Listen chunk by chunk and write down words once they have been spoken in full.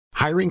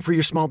Hiring for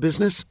your small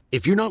business?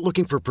 If you're not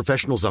looking for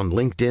professionals on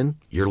LinkedIn,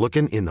 you're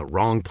looking in the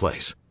wrong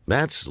place.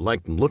 That's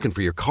like looking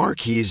for your car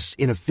keys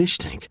in a fish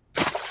tank.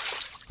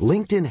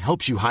 LinkedIn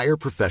helps you hire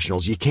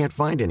professionals you can't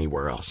find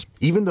anywhere else,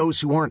 even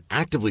those who aren't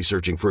actively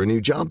searching for a new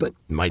job but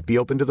might be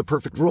open to the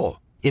perfect role.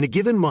 In a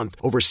given month,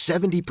 over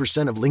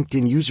 70% of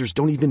LinkedIn users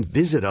don't even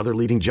visit other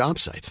leading job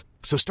sites.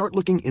 So start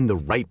looking in the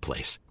right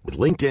place. With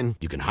LinkedIn,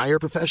 you can hire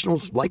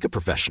professionals like a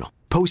professional.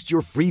 Post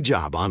your free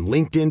job on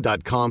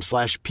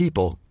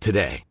linkedin.com/people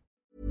today.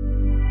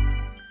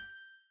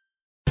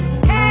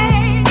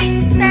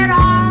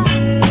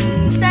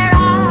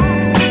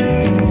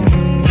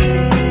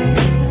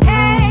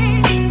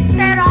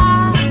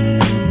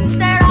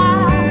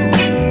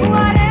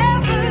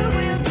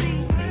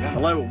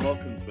 Hello and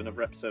welcome to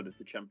another episode of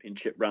the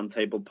Championship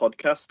Roundtable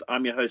podcast.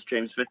 I'm your host,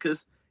 James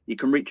Vickers. You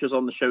can reach us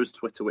on the show's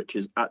Twitter, which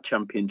is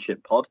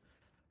 @ChampionshipPod.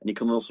 And you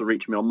can also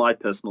reach me on my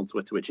personal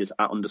Twitter, which is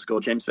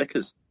 @_James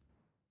Vickers.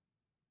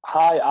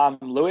 Hi, I'm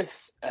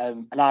Lewis,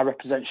 and I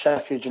represent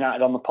Sheffield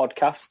United on the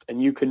podcast. And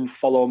you can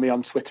follow me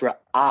on Twitter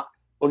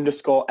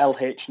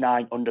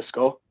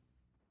 @_LH9_.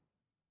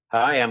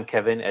 Hi, I'm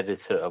Kevin,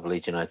 editor of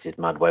Leeds United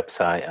Mad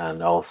website,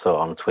 and also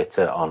on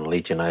Twitter on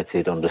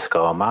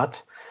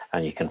LeedsUnited_Mad.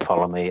 And you can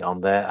follow me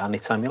on there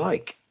anytime you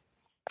like.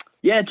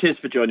 Yeah, cheers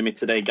for joining me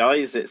today,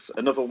 guys. It's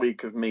another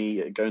week of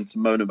me going to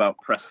moan about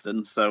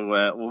Preston,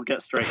 so we'll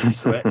get straight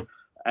into it.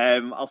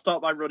 I'll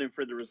start by running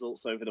through the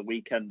results over the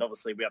weekend.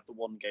 Obviously, we had the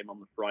one game on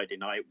the Friday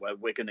night where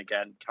Wigan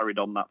again carried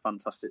on that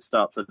fantastic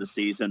start to the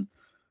season,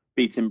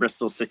 beating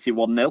Bristol City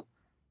 1-0.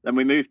 Then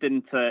we moved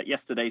into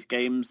yesterday's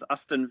games.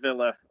 Aston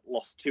Villa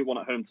lost 2-1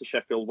 at home to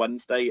Sheffield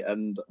Wednesday,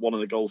 and one of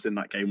the goals in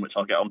that game, which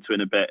I'll get onto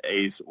in a bit,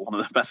 is one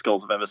of the best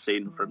goals I've ever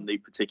seen from the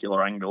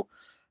particular angle.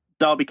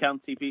 Derby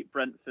County beat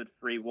Brentford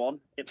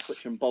 3-1.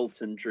 Ipswich and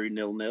Bolton drew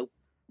 0-0.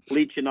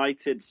 Leeds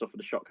United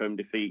suffered a shock home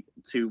defeat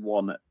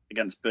 2-1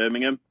 against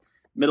Birmingham.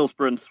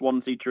 Middlesbrough and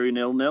Swansea drew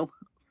 0-0.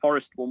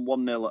 Forest won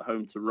 1-0 at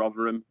home to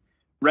Rotherham.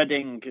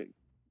 Reading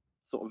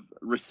sort of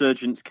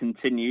resurgence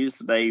continues.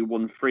 They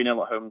won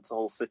 3-0 at home to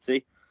Hull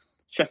City.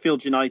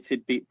 Sheffield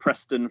United beat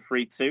Preston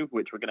 3-2,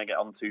 which we're going to get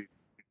onto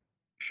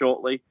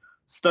shortly.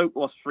 Stoke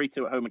lost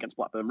 3-2 at home against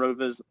Blackburn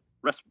Rovers.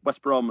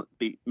 West Brom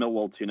beat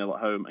Millwall 2-0 at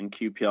home, and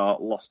QPR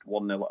lost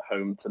 1-0 at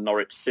home to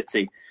Norwich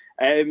City.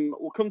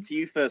 We'll come to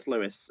you first,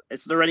 Lewis.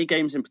 Is there any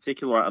games in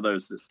particular out of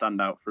those that stand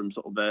out from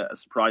sort of a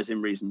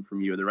surprising reason from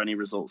you? Are there any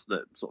results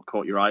that sort of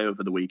caught your eye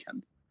over the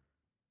weekend?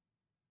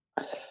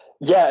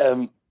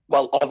 Yeah,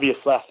 well,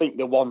 obviously, I think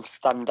the one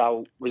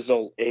standout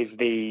result is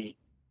the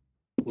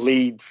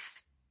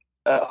Leeds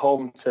at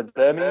home to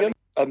Birmingham.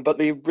 But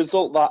the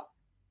result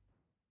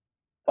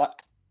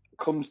that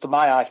comes to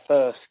my eye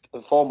first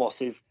and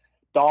foremost is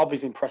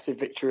Derby's impressive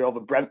victory over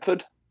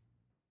Brentford.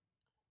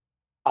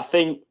 I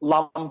think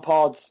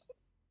Lampard's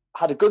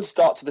had a good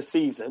start to the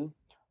season,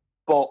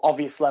 but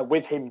obviously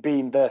with him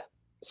being the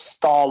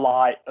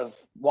starlight of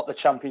what the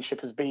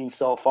Championship has been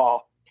so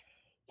far,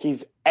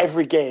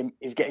 every game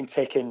is getting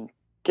taken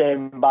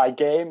game by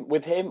game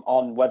with him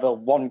on whether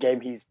one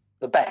game he's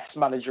the best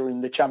manager in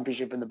the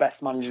Championship and the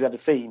best manager he's ever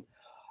seen,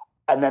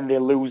 and then they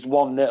lose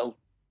 1-0,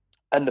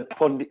 and the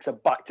pundits are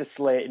back to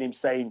slating him,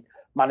 saying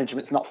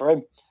management's not for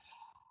him.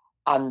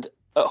 And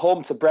at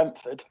home to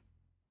Brentford,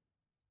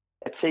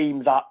 a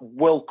team that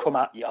will come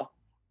at you,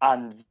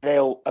 and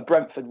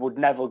Brentford would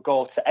never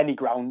go to any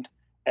ground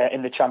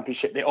in the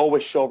Championship. They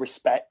always show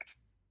respect,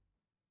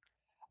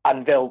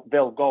 and they'll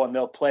go and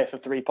they'll play for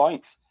 3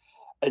 points.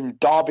 And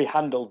Derby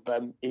handled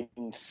them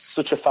in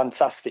such a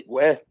fantastic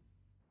way.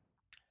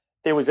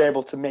 They was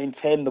able to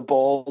maintain the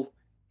ball,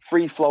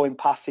 free-flowing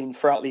passing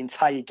throughout the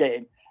entire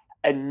game,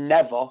 and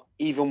never,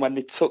 even when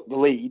they took the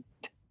lead,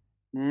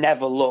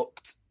 never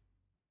looked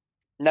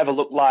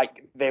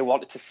like they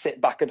wanted to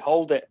sit back and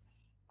hold it.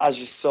 As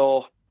you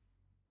saw,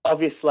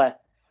 obviously,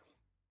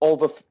 all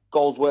the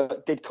goals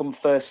did come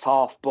first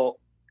half, but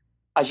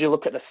as you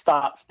look at the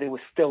stats, they were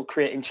still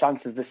creating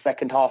chances the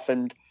second half,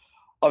 and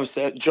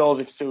obviously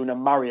Josephson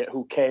and Marriott,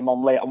 who came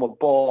on late and were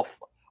both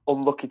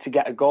unlucky to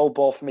get a goal,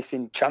 both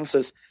missing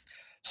chances.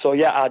 So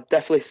yeah, I'd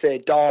definitely say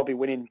Derby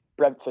winning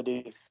Brentford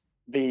is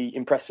the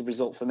impressive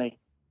result for me.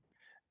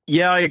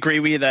 Yeah, I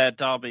agree with you there.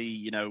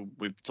 Derby,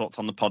 we've talked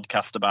on the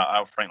podcast about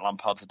how Frank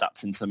Lampard's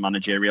adapting to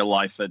managerial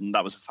life, and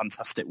that was a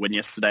fantastic win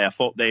yesterday. I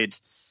thought they'd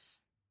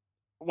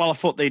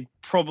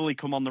probably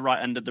come on the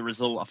right end of the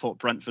result. I thought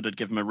Brentford had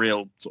given them a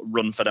real sort of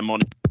run for their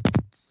money.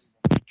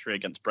 Victory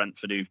against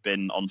Brentford, who've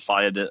been on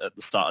fire at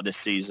the start of this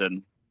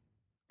season,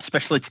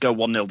 especially to go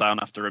 1-0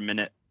 down after a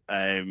minute.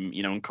 And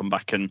come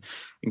back and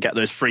get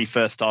those 3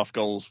 first half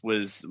goals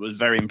was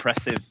very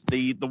impressive.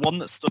 The one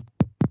that stood,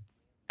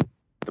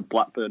 the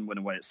Blackburn win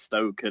away at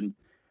Stoke, and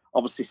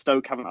obviously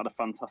Stoke haven't had a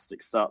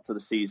fantastic start to the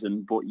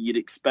season, but you'd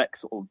expect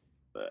sort of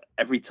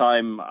every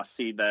time I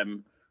see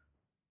them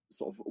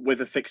sort of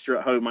with a fixture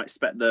at home, I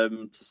expect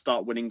them to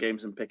start winning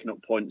games and picking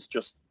up points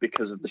just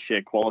because of the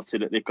sheer quality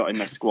that they've got in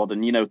their squad.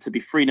 And, to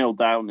be 3-0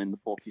 down in the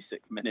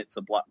 46th minute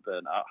to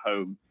Blackburn at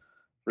home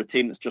for a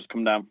team that's just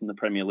come down from the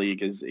Premier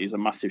League is a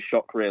massive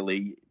shock,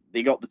 really.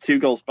 they got the 2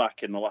 goals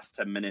back in the last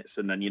 10 minutes,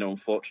 and then,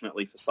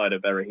 unfortunately for Saido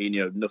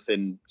Berahino,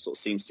 nothing sort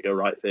of seems to go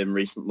right for him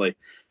recently,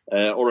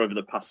 or over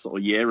the past sort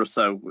of year or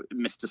so.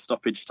 Missed a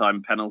stoppage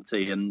time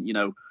penalty, and,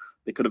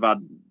 they could have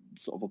had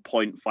sort of a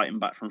point fighting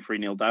back from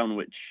 3-0 down,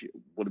 which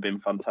would have been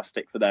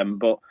fantastic for them.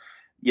 But,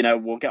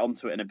 we'll get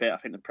onto it in a bit. I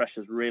think the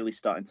pressure's really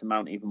starting to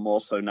mount even more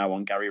so now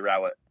on Gary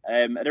Rowett.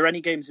 Are there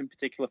any games in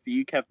particular for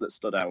you, Kev, that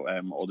stood out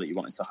or that you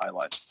wanted to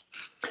highlight?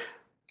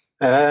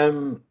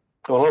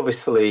 Well,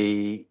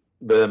 obviously,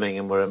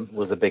 Birmingham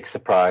was a big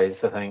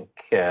surprise. I think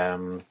they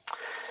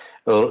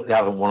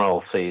haven't won all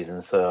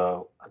season,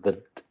 so they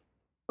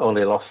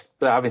only lost.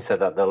 But having said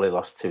that, they only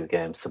lost 2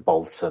 games to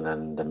Bolton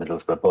and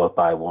Middlesbrough, both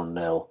by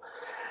 1-0.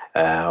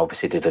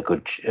 Obviously, had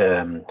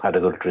a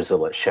good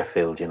result at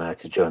Sheffield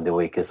United during the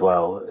week as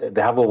well.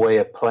 They have a way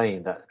of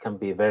playing that can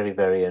be very,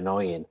 very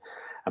annoying,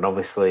 and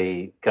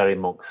obviously Gary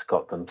Monk's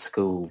got them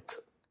schooled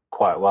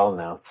quite well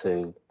now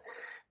to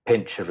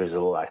pinch a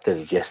result like they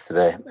did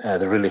yesterday.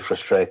 They really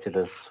frustrated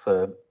us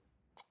for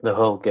the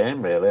whole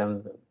game, really,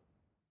 and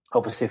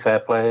obviously fair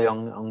play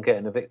on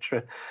getting a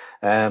victory.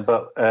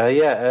 Obviously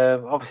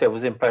I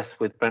was impressed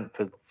with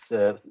Brentford's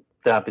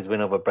Derby's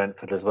win over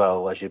Brentford as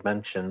well, as you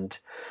mentioned,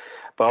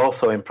 but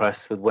also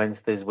impressed with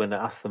Wednesday's win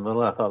at Aston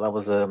Villa. I thought that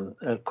was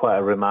quite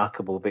a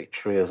remarkable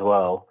victory as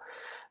well.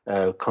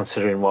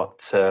 Considering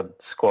what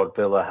squad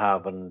Villa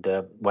have, and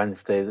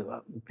Wednesday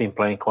been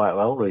playing quite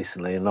well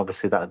recently, and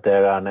obviously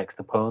they're our next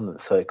opponent,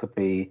 so it could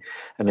be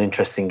an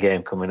interesting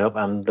game coming up.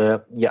 And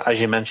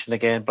as you mentioned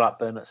again,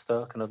 Blackburn at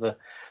Stoke, another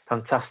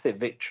fantastic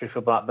victory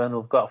for Blackburn,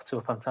 who've got off to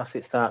a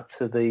fantastic start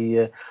to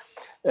the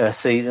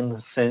season,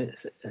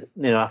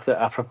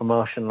 after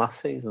promotion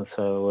last season.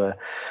 So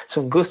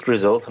some good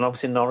results, and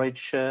obviously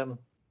Norwich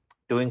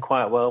doing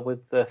quite well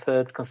with their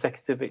 3rd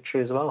consecutive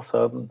victory as well.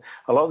 So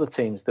a lot of the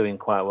teams doing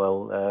quite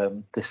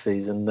well this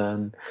season,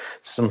 and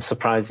some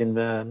surprising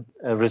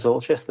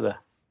results yesterday.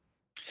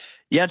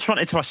 Yeah, I just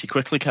wanted to ask you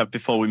quickly, Kev,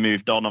 before we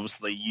moved on.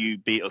 Obviously, you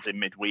beat us in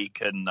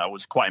midweek, and I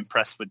was quite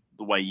impressed with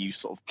the way you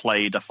sort of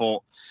played. I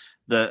thought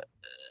that,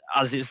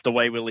 as it's the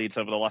way with Leeds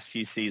over the last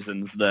few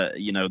seasons, that,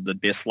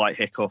 there'd be a slight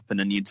hiccup and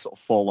then you'd sort of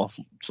fall off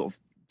sort of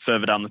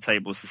further down the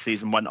table as the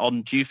season went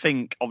on. Do you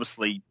think,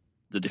 obviously,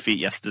 the defeat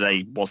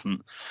yesterday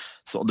wasn't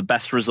sort of the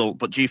best result,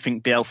 but do you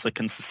think Bielsa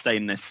can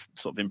sustain this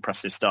sort of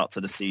impressive start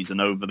to the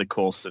season over the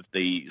course of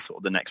the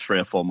next 3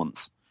 or 4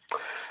 months?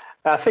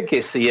 I think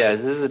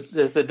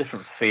there's a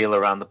different feel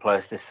around the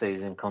place this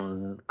season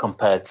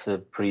compared to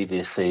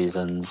previous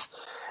seasons.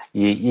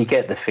 You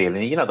get the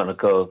feeling you're not going to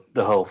go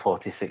the whole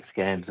 46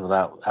 games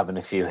without having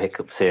a few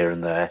hiccups here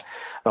and there.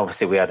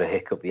 Obviously, we had a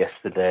hiccup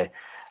yesterday.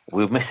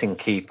 We're missing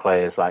key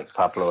players like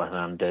Pablo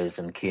Hernandez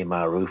and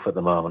Kemar Roof at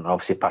the moment.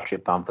 Obviously,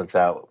 Patrick Bamford's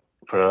out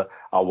for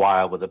a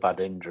while with a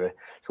bad injury.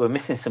 So we're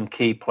missing some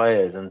key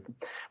players, and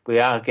we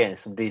are getting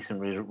some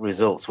decent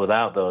results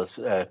without those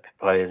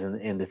players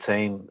in the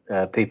team.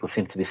 People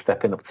seem to be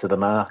stepping up to the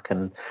mark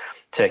and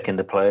taking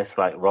the place,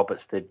 like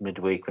Roberts did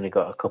midweek when he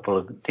got a couple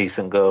of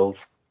decent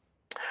goals.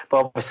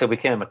 But obviously we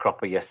came a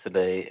cropper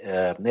yesterday.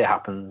 It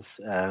happens.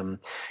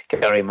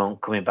 Gary Monk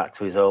coming back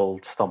to his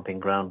old stomping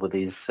ground with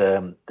his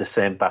the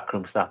same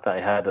backroom staff that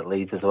he had at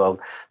Leeds as well.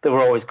 They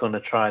were always going to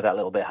try that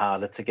little bit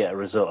harder to get a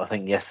result, I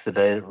think,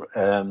 yesterday.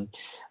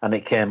 And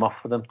it came off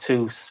for them.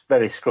 2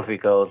 very scruffy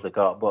goals they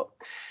got,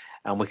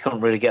 and we couldn't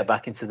really get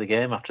back into the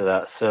game after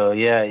that. So,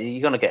 yeah,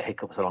 you're going to get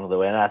hiccups along the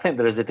way. And I think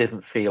there is a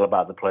different feel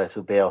about the place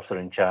with Bielsa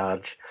in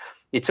charge.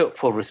 He took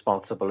full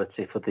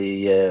responsibility for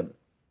the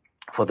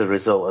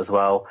result as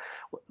well.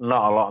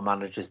 Not a lot of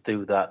managers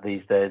do that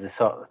these days. They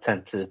sort of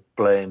tend to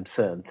blame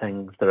certain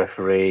things, the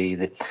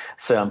referee,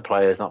 certain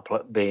players not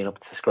being up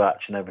to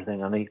scratch and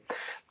everything. And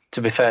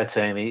to be fair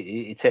to him,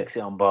 he takes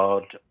it on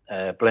board,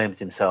 blames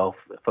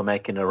himself for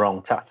making a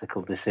wrong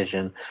tactical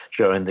decision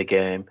during the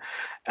game.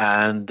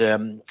 And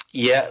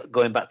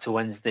going back to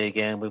Wednesday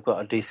again, we've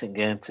got a decent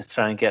game to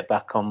try and get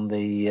back on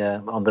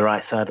the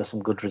right side of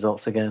some good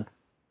results again.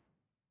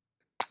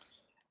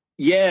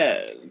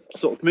 Yeah,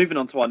 sort of moving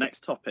on to our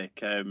next topic.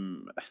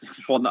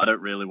 It's one that I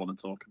don't really want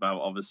to talk about,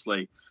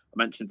 obviously. I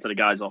mentioned to the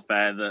guys off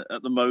air that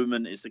at the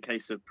moment it's a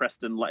case of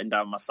Preston letting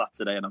down my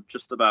Saturday, and I've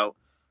just about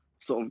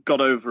sort of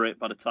got over it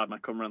by the time I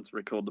come around to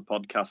record the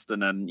podcast,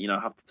 and then,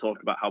 have to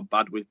talk about how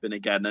bad we've been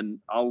again. And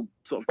I'll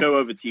sort of go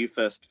over to you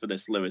first for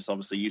this, Lewis.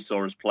 Obviously, you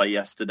saw us play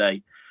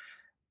yesterday.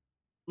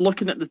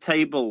 Looking at the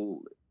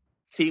table,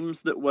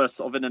 teams that were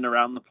sort of in and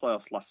around the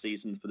playoffs last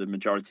season for the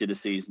majority of the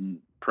season,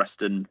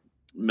 Preston,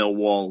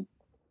 Millwall,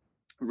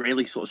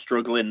 really sort of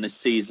struggling this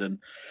season.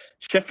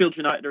 Sheffield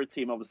United are a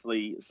team,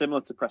 obviously,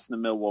 similar to Preston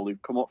and Millwall,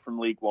 who've come up from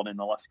League One in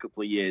the last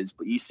couple of years,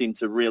 but you seem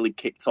to really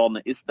kicked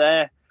on. Is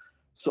there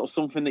sort of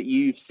something that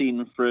you've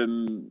seen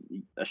from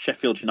a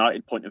Sheffield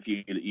United point of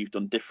view that you've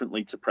done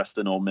differently to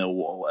Preston or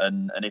Millwall?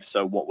 And if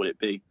so, what would it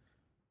be?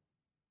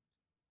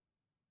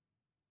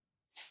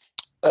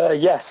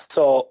 Yes,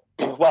 so,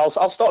 well,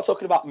 I'll start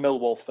talking about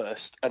Millwall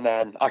first, and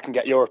then I can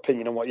get your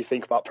opinion on what you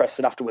think about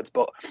Preston afterwards.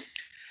 But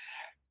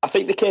I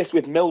think the case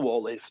with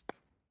Millwall is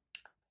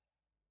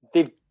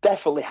they've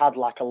definitely had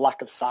like a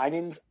lack of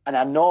signings, and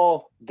I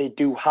know they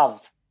do have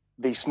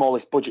the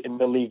smallest budget in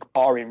the league,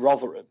 barring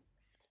Rotherham.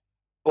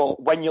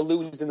 But when you're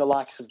losing the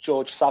likes of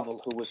George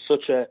Saville, who was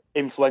such an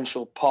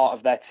influential part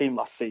of their team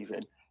last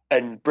season,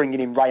 and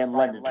bringing in Ryan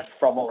Leonard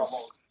from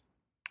us,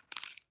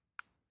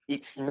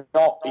 it's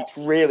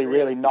really,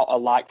 really not a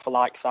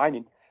like-for-like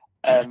signing.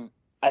 And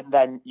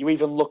then you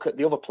even look at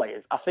the other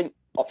players. I think,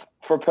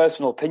 for a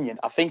personal opinion,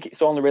 I think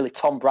it's only really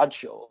Tom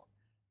Bradshaw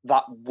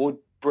that would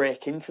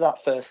break into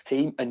that first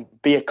team and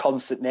be a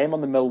constant name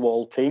on the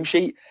Millwall team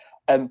sheet.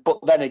 But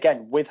then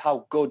again, with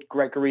how good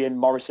Gregory and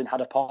Morrison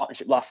had a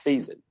partnership last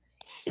season,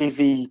 is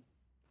he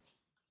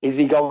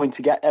going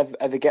to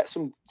ever get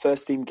some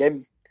first team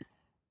game?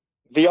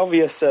 The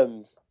obvious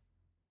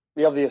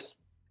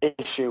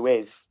issue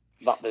is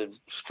that they're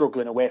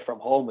struggling away from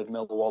home with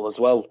Millwall as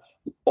well.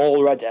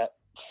 Already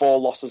 4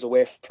 losses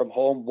away from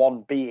home,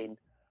 1 being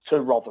to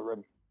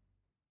Rotherham.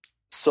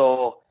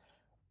 So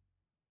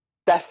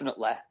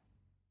definitely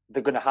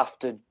they're going to have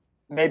to,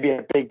 maybe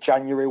a big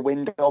January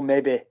window,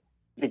 maybe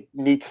they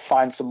need to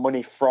find some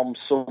money from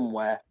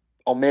somewhere,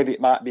 or maybe it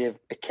might be a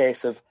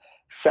case of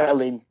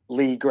selling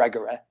Lee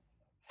Gregory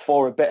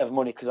for a bit of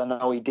money, because I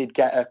know he did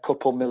get a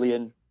couple £1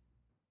 million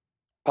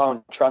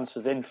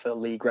transfers in for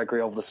Lee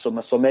Gregory over the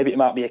summer. So maybe it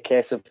might be a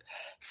case of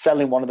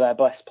selling one of their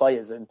best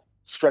players and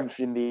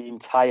strengthening the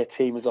entire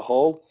team as a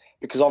whole,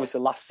 because obviously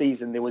last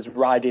season they was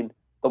riding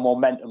the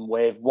momentum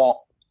wave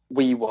what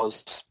we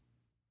was,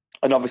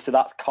 and obviously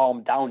that's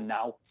calmed down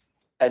now,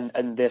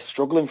 and they're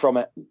struggling from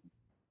it.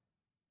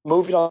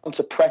 Moving on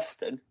to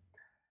Preston,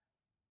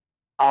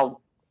 I'm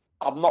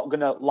not going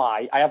to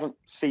lie, I haven't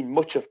seen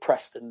much of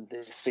Preston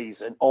this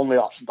season, only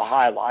off the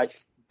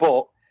highlights,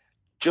 but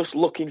just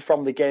looking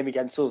from the game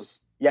against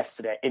us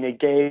yesterday, in a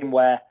game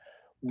where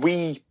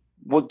we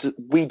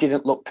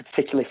didn't look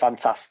particularly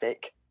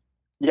fantastic.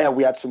 Yeah,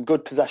 we had some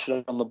good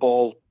possession on the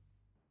ball,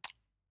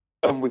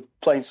 and we're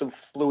playing some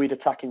fluid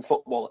attacking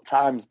football at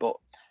times, but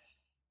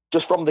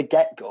just from the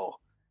get-go,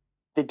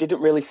 there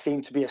didn't really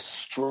seem to be a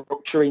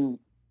structuring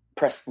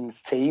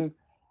Preston's team.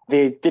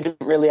 There didn't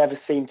really ever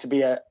seem to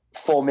be a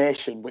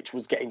formation which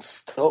was getting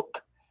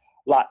stuck.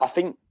 Like, I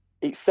think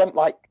it seemed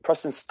like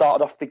Preston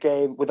started off the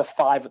game with a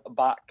 5 at the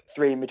back,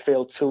 3 in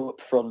midfield, 2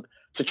 up front,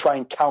 to try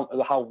and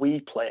counter how we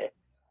play.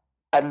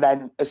 And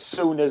then as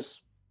soon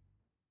as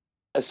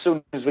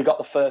we got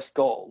the first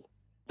goal,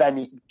 then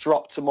it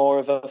dropped to more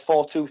of a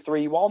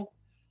 4-2-3-1.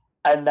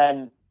 And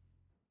then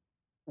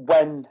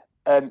when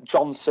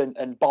Johnson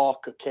and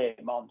Barker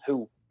came on,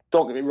 who,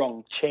 don't get me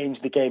wrong,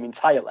 changed the game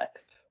entirely,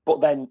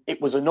 but then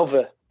it was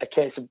a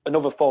case of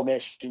another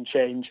formation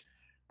change,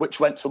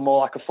 which went to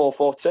more like a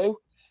 4-4-2.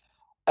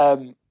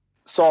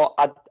 So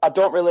I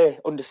don't really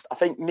understand. I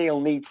think Neil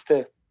needs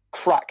to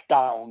crack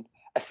down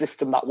a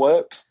system that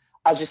works.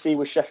 As you see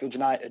with Sheffield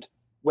United,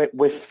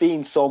 we're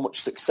seeing so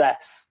much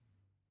success,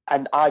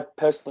 and I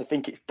personally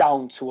think it's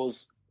down to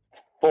us.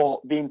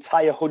 For the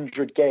entire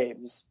 100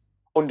 games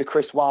under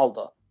Chris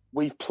Wilder,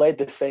 we've played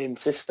the same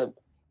system.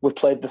 We've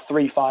played the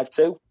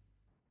 3-5-2,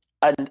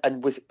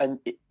 and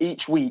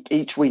each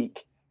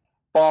week,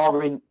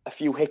 barring a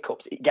few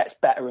hiccups, it gets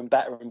better and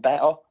better and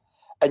better.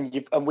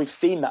 And we've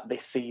seen that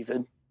this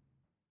season.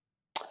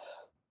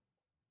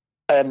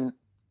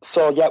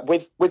 So yeah,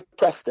 with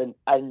Preston,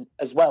 and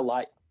as well,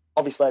 like,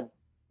 obviously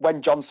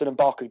when Johnson and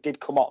Barker did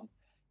come on,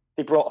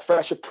 they brought a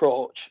fresh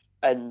approach,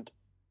 and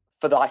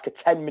for like a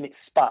 10-minute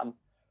span,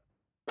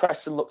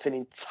 Preston looked an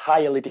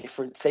entirely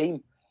different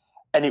team,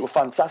 and it was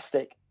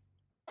fantastic.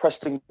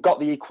 Preston got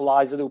the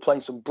equaliser, they were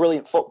playing some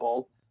brilliant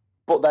football,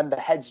 but then the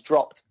heads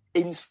dropped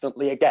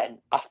instantly again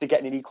after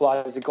getting an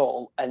equaliser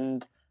goal,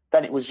 and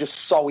then it was just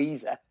so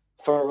easy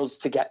for us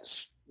to get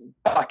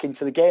back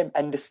into the game.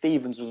 Enda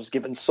Stevens was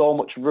given so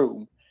much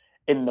room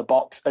in the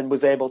box and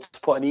was able to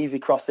put an easy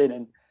cross in,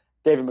 and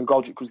David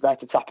McGoldrick was there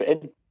to tap it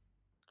in.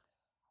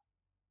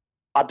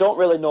 I don't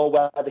really know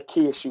where the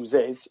key issues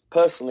is.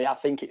 Personally, I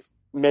think it's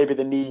maybe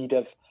the need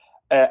of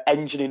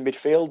engine in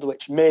midfield,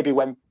 which maybe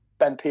when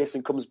Ben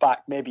Pearson comes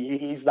back, maybe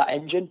he's that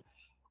engine,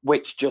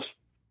 which just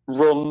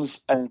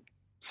runs and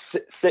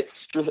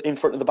sits in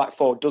front of the back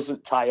four,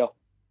 doesn't tire.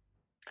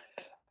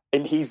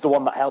 And he's the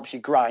one that helps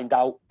you grind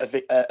out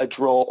a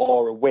draw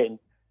or a win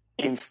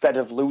instead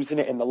of losing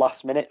it in the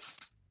last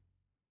minutes.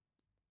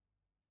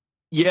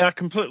 Yeah, I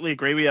completely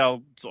agree with you.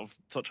 I'll sort of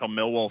touch on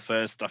Millwall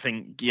first. I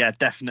think, yeah,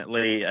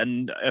 definitely.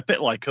 And a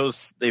bit like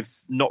us, they've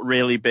not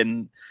really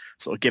been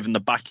sort of given the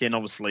backing.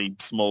 Obviously,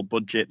 small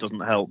budget doesn't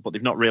help, but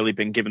they've not really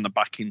been given the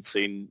backing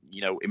to,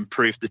 you know,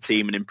 improve the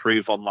team and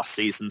improve on last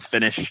season's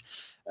finish.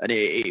 And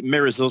it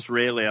mirrors us,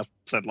 really. I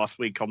said last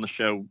week on the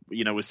show,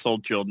 you know, we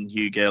sold Jordan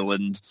Hugill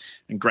and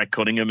Greg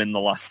Cunningham in the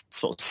last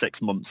sort of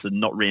 6 months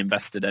and not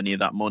reinvested any of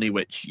that money,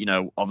 which, you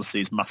know,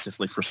 obviously is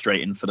massively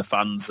frustrating for the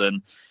fans.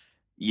 And,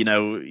 you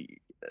know,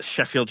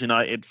 Sheffield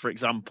United, for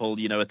example,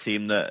 you know, a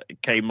team that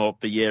came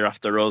up a year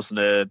after us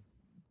and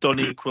done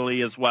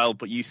equally as well,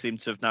 but you seem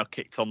to have now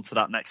kicked on to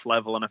that next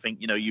level. And I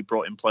think, you know, you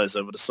brought in players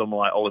over the summer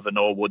like Oliver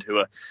Norwood who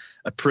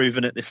are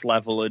proven at this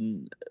level.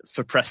 And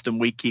for Preston,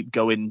 we keep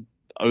going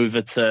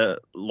over to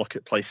look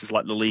at places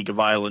like the League of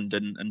Ireland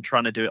and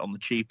trying to do it on the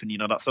cheap. And,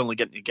 that's only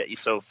going to get you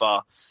so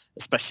far,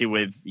 especially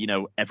with,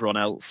 everyone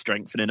else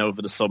strengthening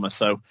over the summer.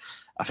 So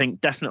I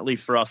think definitely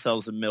for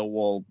ourselves in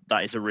Millwall,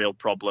 that is a real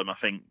problem. I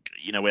think,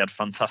 we had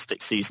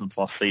fantastic seasons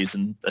last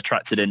season,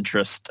 attracted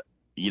interest,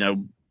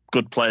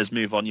 good players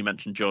move on. You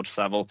mentioned George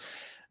Saville,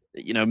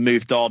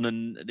 moved on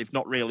and they've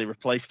not really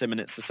replaced him. And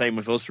it's the same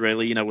with us,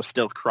 really. We're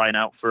still crying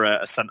out for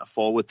a centre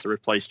forward to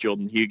replace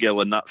Jordan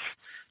Hugill, and that's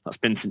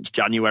been since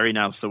January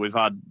now. So we've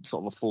had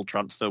sort of a full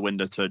transfer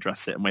window to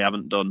address it, and we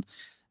haven't done.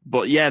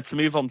 But yeah, to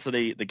move on to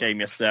the game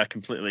yesterday, I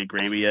completely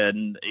agree with you.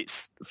 And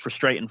it's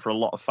frustrating for a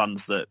lot of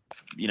fans that,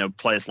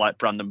 players like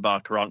Brandon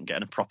Barker aren't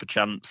getting a proper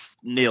chance.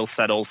 Neil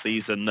said all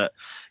season that,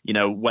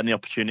 when the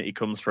opportunity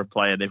comes for a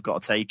player, they've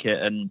got to take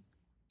it. And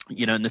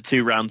in the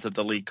 2 rounds of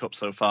the League Cup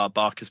so far,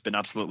 Barker's been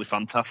absolutely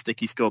fantastic.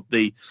 He scored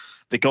the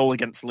goal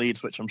against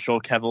Leeds, which I'm sure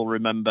Kev will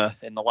remember,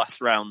 in the last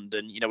round.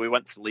 And, we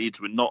went to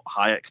Leeds with not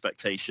high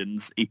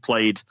expectations. He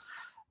played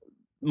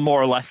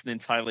more or less an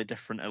entirely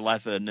different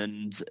 11.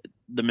 And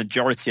the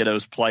majority of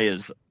those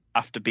players,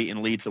 after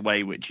beating Leeds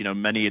away, which,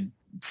 many would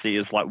see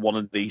as like one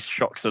of these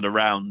shocks of the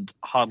round,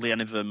 hardly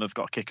any of them have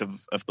got a kick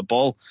of the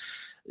ball.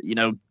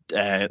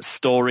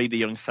 Story, the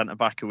young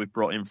centre-back who we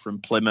brought in from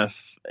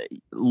Plymouth,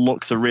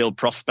 looks a real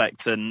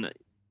prospect. And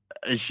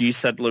as you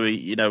said,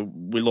 Louis,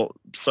 we look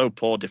so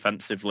poor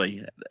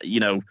defensively.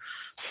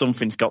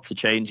 Something's got to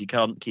change. You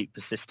can't keep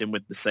persisting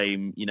with the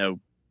same,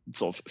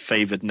 sort of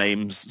favoured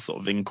names,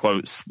 sort of in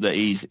quotes, that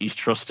he's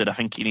trusted. I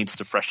think he needs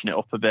to freshen it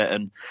up a bit.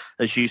 And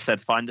as you said,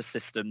 find a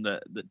system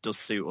that does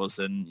suit us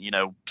and,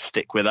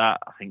 stick with that.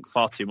 I think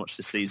far too much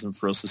this season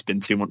for us has been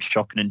too much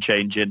chopping and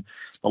changing.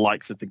 The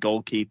likes of the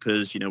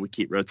goalkeepers, we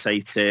keep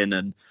rotating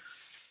and,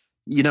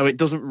 it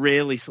doesn't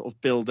really sort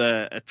of build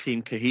a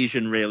team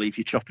cohesion, really. If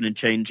you're chopping and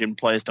changing,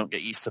 players don't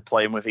get used to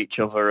playing with each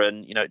other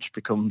and, it just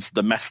becomes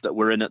the mess that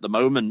we're in at the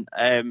moment.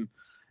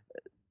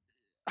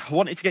 I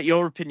wanted to get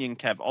your opinion,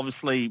 Kev.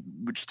 Obviously,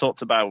 we just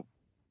talked about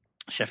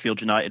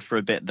Sheffield United for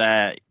a bit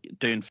there,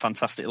 doing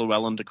fantastically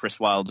well under Chris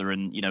Wilder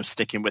and,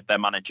 sticking with their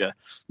manager.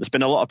 There's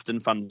been a lot of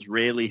Upton fans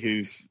really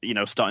who've,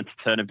 starting to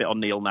turn a bit on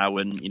Neil now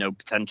and,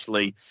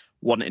 potentially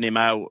wanting him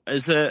out.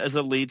 As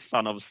a Leeds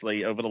fan,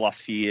 obviously, over the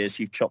last few years,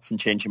 you've chopped and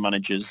changed your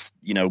managers,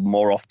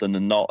 more often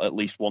than not, at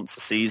least once a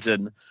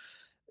season.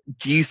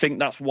 Do you think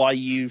that's why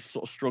you've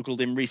sort of struggled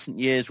in recent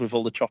years with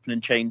all the chopping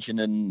and changing?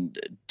 And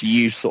do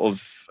you sort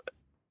of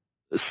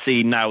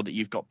see now that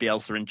you've got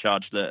Bielsa in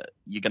charge that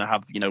you're going to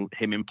have,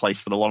 him in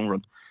place for the long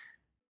run?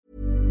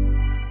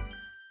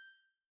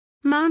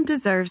 Mom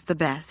deserves the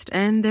best,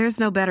 and there's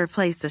no better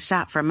place to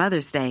shop for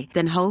Mother's Day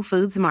than Whole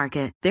Foods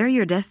Market. They're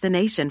your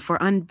destination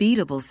for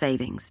unbeatable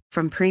savings,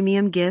 from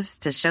premium gifts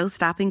to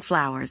show-stopping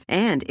flowers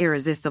and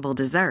irresistible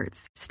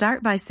desserts.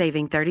 Start by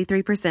saving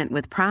 33%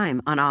 with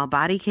Prime on all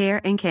body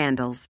care and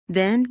candles.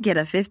 Then get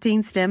a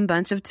 15-stem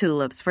bunch of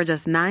tulips for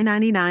just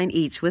 $9.99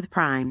 each with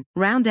Prime.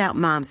 Round out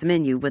Mom's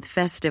menu with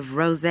festive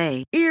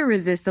rosé,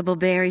 irresistible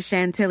berry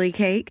chantilly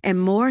cake,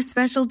 and more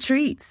special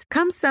treats.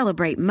 Come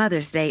celebrate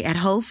Mother's Day at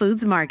Whole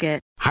Foods Market.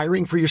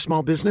 Hiring for your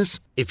small business?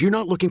 If you're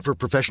not looking for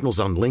professionals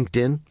on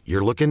LinkedIn,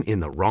 you're looking in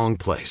the wrong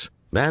place.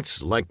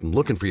 That's like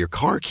looking for your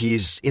car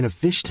keys in a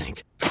fish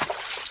tank.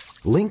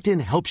 LinkedIn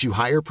helps you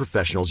hire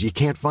professionals you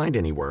can't find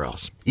anywhere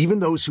else,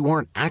 even those who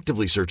aren't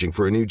actively searching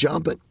for a new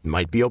job but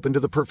might be open to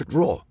the perfect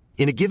role.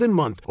 In a given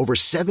month, over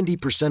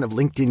 70% of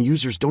LinkedIn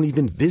users don't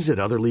even visit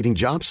other leading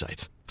job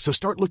sites. So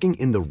start looking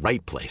in the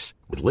right place.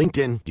 With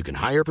LinkedIn, you can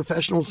hire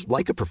professionals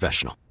like a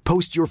professional.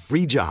 Post your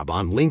free job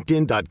on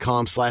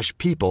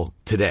linkedin.com/people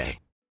today.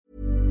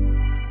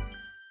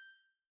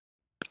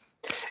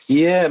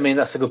 Yeah, I mean,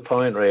 that's a good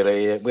point,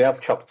 really. We have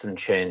chopped and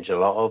changed a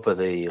lot over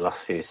the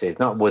last few seasons,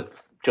 not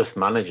with just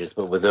managers,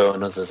 but with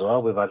owners as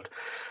well. We've had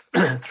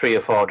 3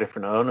 or 4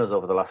 different owners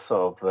over the last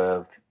sort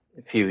of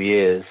few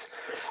years.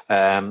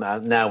 And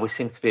now we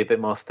seem to be a bit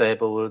more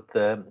stable with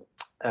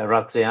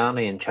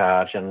Radziani in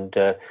charge, and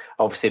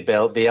obviously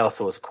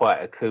Bielsa was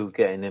quite a coup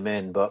getting him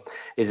in, but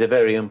he's a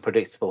very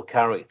unpredictable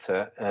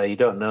character. You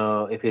don't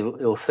know if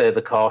he'll stay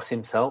the course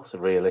himself,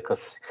 really,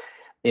 because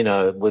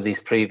with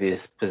his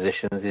previous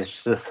positions,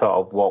 he's just sort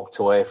of walked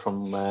away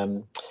from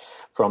the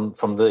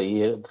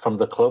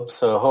club.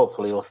 So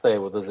hopefully he'll stay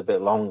with us a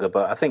bit longer.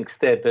 But I think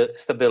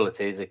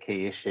stability is a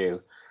key issue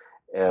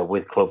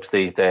with clubs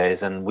these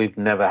days, and we've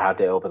never had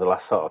it over the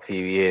last sort of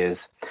few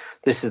years.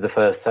 This is the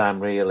first time,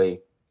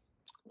 really.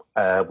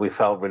 We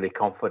felt really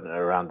confident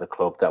around the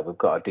club that we've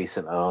got a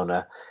decent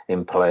owner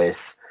in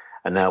place,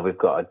 and now we've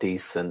got a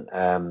decent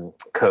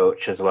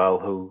coach as well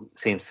who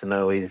seems to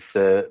know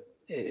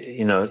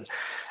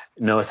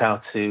knows how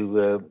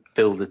to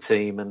build a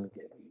team and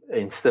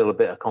instill a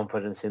bit of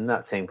confidence in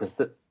that team, because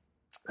there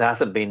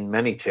hasn't been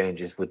many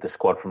changes with the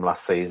squad from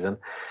last season.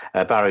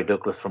 Barry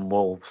Douglas from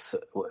Wolves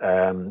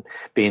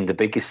being the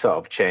biggest sort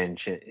of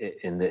change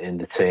in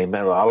the team.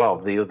 A lot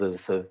of the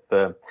others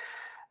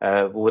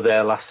were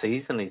there last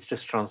season. He's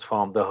just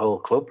transformed the whole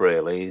club,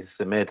 really.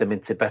 He's made them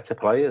into better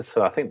players.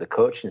 So I think the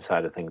coaching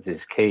side of things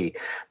is key.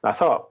 I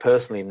thought,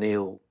 personally,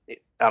 Neil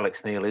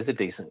Alex Neil is a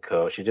decent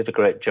coach. He did a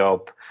great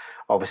job,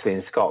 obviously,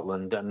 in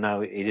Scotland, and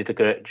now he did a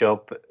great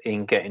job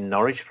in getting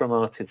Norwich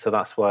promoted. So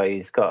that's why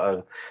he's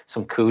got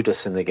some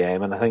kudos in the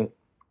game, and I think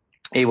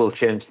he will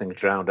change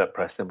things around at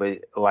Preston. But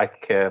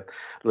like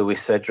Louis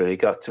said, he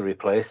got to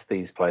replace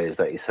these players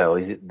that he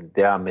sells.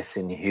 They are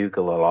missing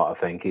Hugill a lot, I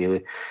think.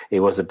 He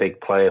was a big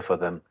player for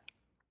them.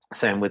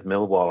 Same with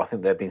Millwall. I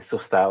think they've been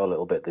sussed out a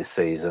little bit this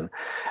season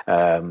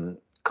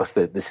because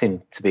they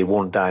seem to be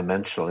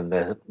one-dimensional in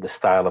the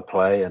style of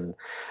play, and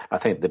I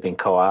think they've been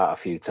caught out a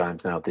few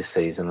times now this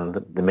season,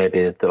 and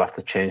maybe they'll have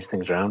to change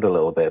things around a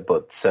little bit.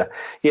 But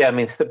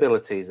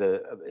stability is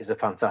a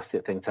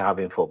fantastic thing to have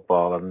in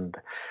football, and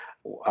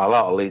a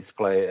lot of Leeds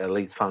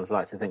fans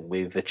like to think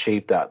we've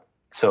achieved that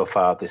so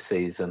far this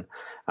season,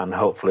 and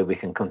hopefully we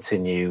can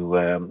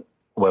continue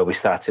where we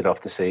started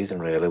off the season,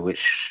 really,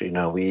 which,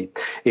 we,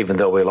 even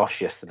though we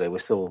lost yesterday, we're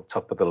still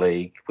top of the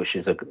league, which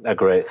is a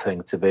great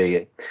thing to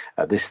be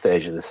at this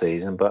stage of the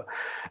season. But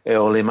it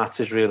only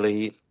matters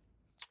really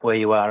where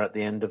you are at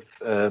the end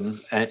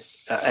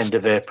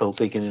of April,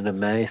 beginning of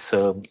May.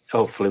 So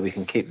hopefully we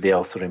can keep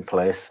Bielsa in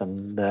place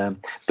and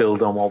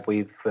build on what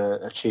we've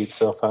achieved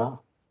so far.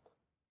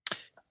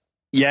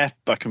 Yeah,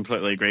 I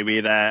completely agree with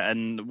you there.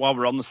 And while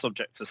we're on the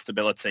subject of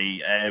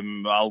stability,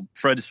 I'll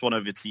throw this one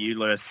over to you,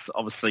 Lewis.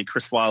 Obviously,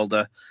 Chris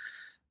Wilder,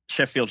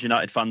 Sheffield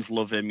United fans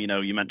love him.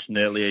 You mentioned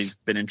earlier he's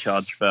been in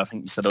charge for, I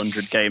think you said,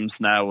 100 games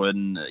now.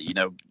 And,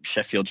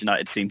 Sheffield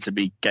United seem to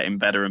be getting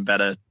better and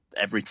better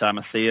every time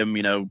I see him,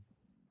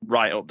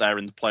 right up there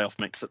in the playoff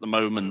mix at the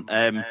moment.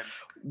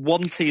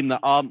 One team that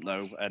aren't,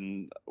 though,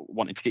 and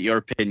wanted to get your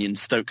opinion,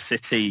 Stoke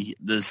City,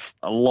 there's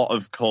a lot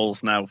of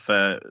calls now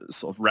for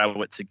sort of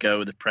Rowett to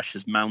go. The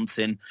pressure's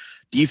mounting.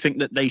 Do you think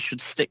that they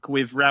should stick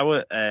with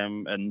Rowett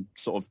and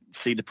sort of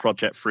see the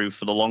project through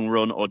for the long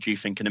run, or do you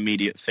think an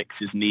immediate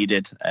fix is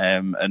needed?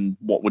 And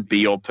what would be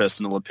your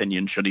personal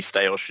opinion? Should he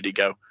stay or should he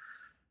go?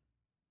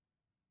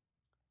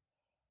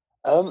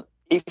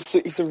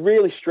 It's a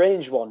really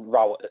strange one,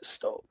 Rowett at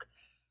Stoke,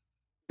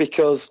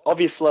 because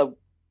obviously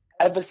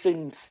ever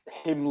since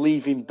him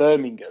leaving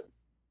Birmingham,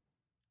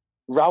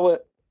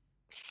 Rowett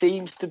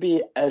seems to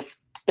be a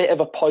bit of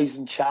a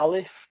poison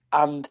chalice.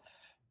 And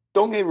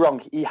don't get me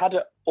wrong, he had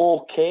an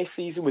okay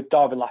season with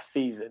Derby last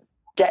season.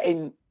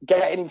 Getting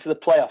into the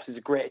playoffs is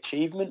a great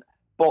achievement.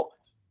 But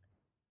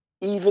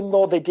even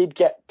though they did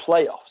get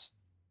playoffs,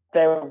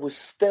 there was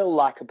still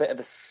like a bit of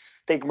a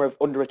stigma of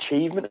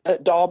underachievement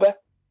at Derby.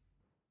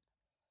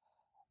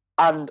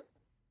 And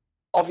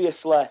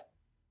obviously,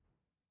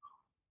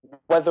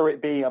 whether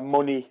it be a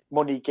money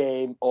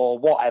game or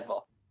whatever,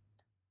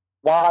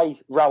 why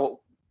Rowett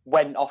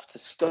went off to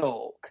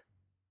Stoke,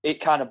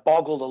 it kind of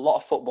boggled a lot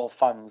of football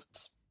fans.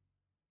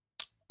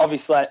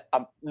 Obviously,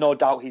 no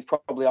doubt he's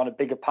probably on a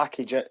bigger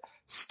package at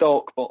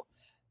Stoke, but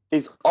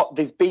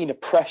there's been a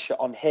pressure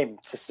on him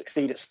to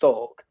succeed at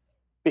Stoke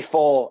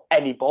before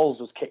any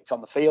balls was kicked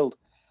on the field.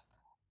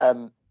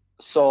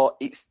 So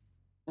it's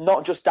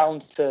not just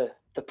down to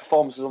the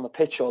performances on the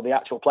pitch or the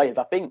actual players.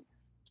 I think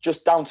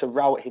just down to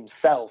Rowett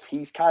himself,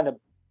 he's kind of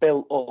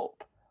built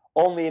up,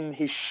 only in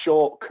his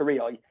short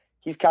career,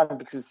 he's kind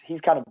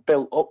of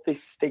built up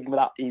this stigma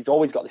that he's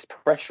always got this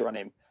pressure on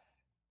him.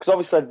 Because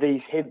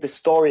obviously the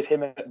story of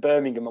him at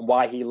Birmingham and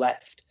why he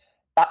left,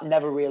 that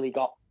never really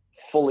got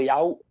fully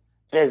out.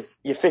 There's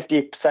your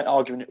 50%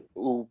 argument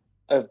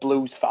of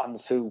Blues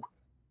fans who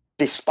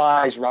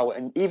despise Rowett,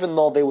 and even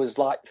though they was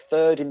like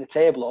third in the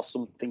table or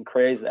something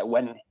crazy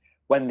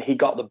when he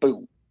got the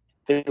boot,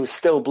 there was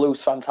still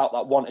Blues fans out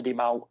that wanted him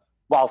out,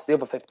 whilst the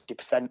other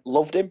 50%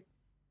 loved him.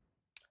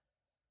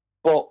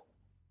 But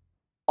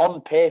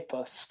on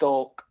paper,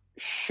 Stoke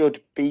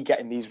should be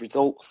getting these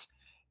results.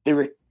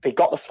 They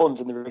got the funds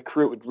and they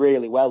recruited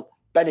really well.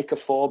 Benik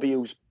Afobe,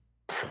 who's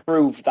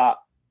proved that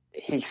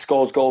he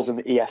scores goals in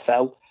the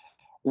EFL.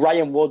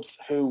 Ryan Woods,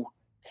 who,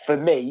 for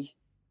me,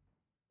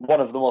 one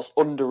of the most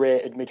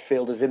underrated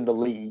midfielders in the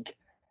league.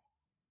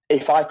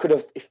 If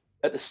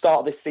at the start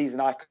of this season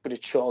I could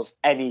have chose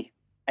any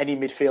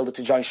midfielder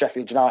to join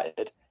Sheffield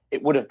United,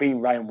 it would have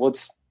been Ryan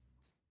Woods.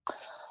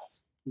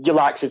 Your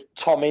likes of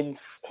Tom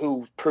Ince,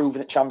 who's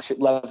proven at championship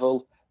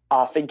level.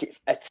 I think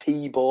it's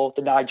Atibo,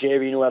 the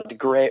Nigerian who had a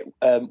great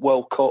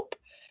World Cup.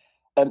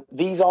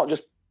 These aren't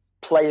just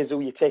players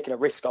who you're taking a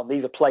risk on.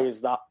 These are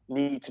players that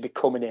need to be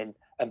coming in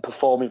and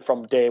performing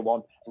from day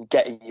one and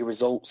getting your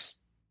results.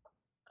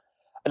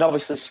 And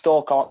obviously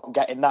Stoke aren't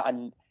getting that.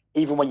 And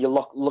even when you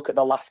look at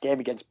the last game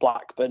against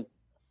Blackburn,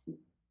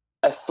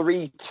 a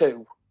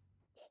 3-2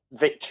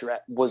 victory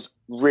was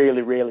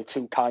really, really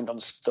too kind on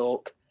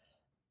Stoke.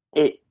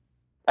 And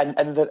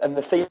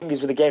the thing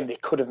is with the game, they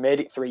could have made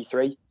it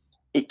 3-3.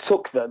 It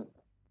took them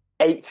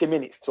 80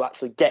 minutes to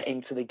actually get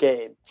into the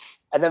game.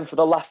 And then for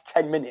the last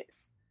 10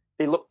 minutes,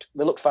 they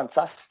looked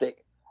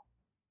fantastic.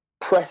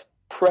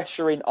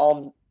 Pressuring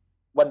on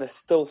when they're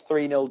still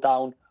 3-0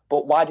 down.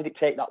 But why did it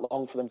take that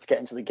long for them to get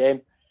into the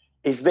game?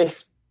 Is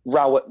this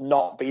Rowett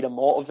not being a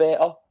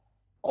motivator?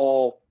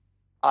 Or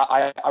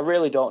I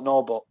really don't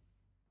know, but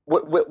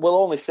we'll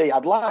only see.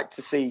 I'd like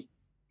to see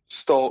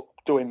Stoke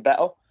doing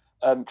better.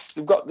 'cause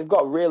they've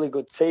got a really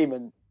good team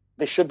and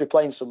they should be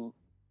playing some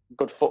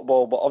good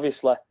football, but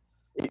obviously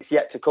it's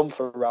yet to come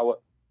for Rowett.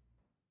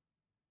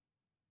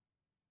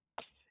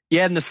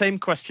 Yeah, and the same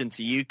question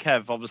to you,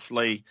 Kev.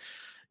 Obviously,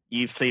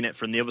 you've seen it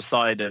from the other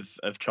side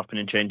of chopping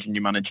and changing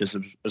your managers,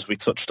 as we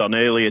touched on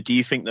earlier. Do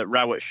you think that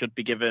Rowett should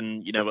be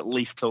given, at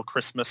least till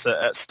Christmas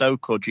at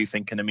Stoke, or do you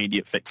think an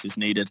immediate fix is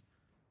needed?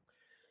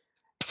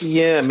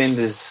 Yeah, I mean,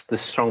 there's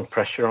strong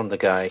pressure on the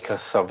guy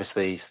because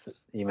obviously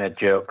he made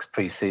jokes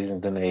pre-season,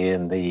 didn't he,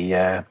 in the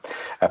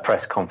a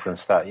press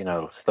conference that,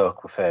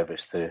 Stoke were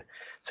favourites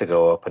to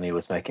go up, and he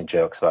was making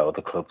jokes about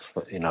other clubs,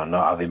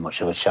 not having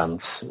much of a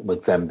chance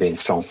with them being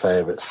strong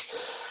favourites.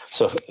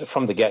 So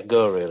from the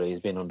get-go, really, he's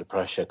been under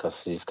pressure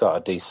because he's got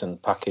a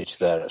decent package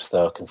there at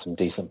Stoke and some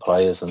decent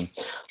players, and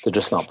they're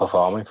just not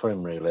performing for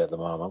him really at the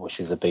moment, which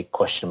is a big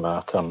question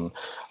mark on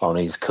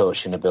his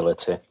coaching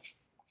ability.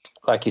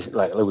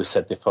 Like Lewis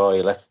said before,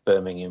 he left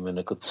Birmingham in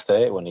a good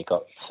state when he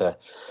got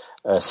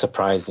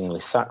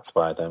surprisingly sacked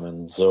by them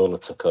and Zola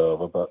took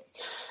over. But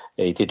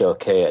he did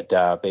okay at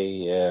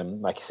Derby.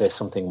 Like you say,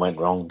 something went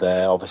wrong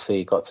there. Obviously,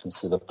 he got him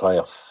to the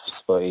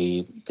playoffs, but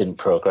he didn't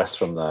progress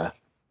from there.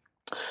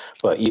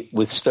 But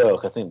with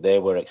Stoke, I think they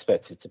were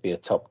expected to be a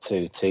top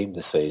 2 team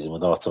this season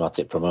with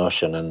automatic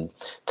promotion, and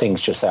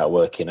things just aren't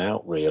working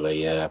out,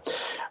 really.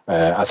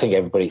 I think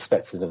everybody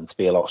expected them to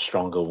be a lot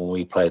stronger when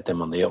we played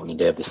them on the opening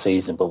day of the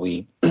season, but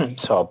we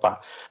sort of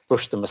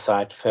brushed them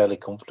aside fairly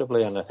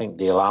comfortably, and I think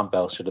the alarm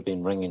bell should have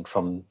been ringing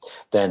from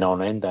then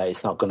on in that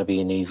it's not going to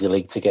be an easy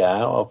league to get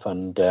out of.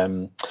 And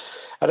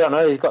I don't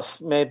know,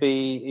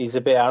 he's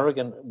a bit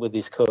arrogant with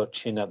his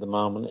coaching at the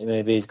moment.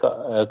 Maybe he's got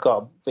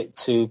a bit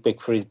too big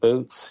for his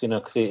boots,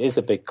 because it is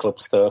a big club,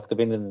 Stoke. They've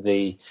been in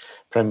the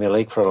Premier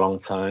League for a long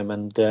time,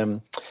 and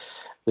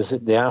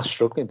they are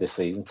struggling this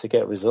season to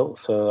get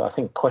results. So I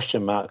think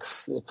question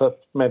marks,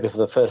 maybe for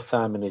the first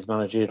time in his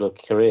managerial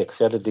career, because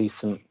he had a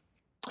decent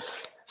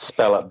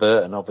spell at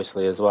Burton,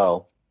 obviously, as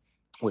well,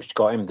 which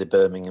got him the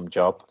Birmingham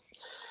job.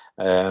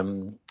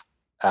 And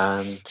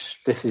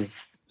this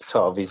is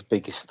sort of his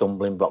biggest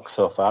stumbling block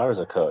so far as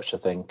a coach. I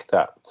think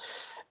that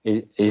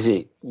is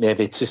it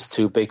maybe just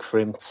too big for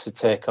him to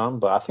take on,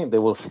 but I think they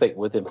will stick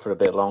with him for a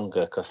bit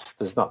longer because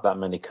there's not that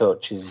many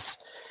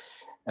coaches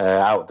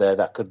out there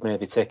that could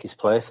maybe take his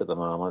place at the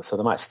moment. So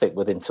they might stick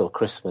with him till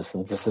Christmas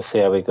and just to see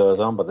how he goes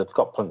on. But they've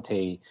got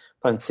plenty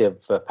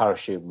of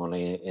parachute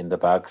money in the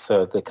bag,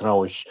 so they can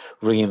always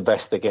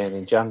reinvest again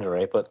in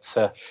January. But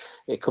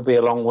it could be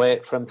a long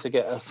wait for him to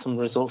get some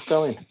results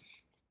going.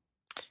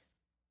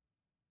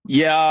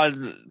 Yeah,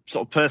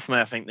 sort of personally,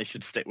 I think they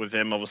should stick with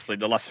him. Obviously,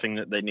 the last thing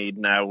that they need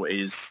now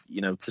is,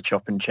 to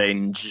chop and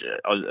change.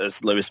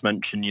 As Lewis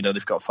mentioned,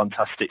 they've got a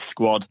fantastic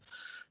squad.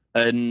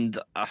 And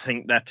I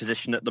think their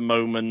position at the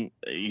moment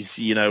is,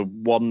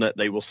 one that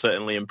they will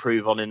certainly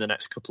improve on in the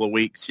next couple of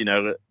weeks.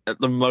 At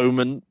the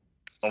moment,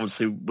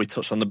 obviously, we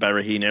touched on the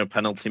Berahino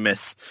penalty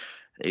miss.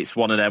 It's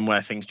one of them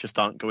where things just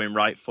aren't going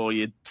right for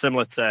you.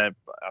 Similar to,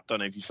 I don't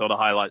know if you saw the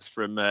highlights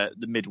from the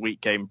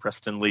midweek game,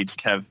 Preston Leeds,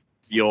 Kev,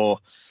 your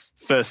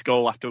first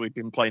goal after we've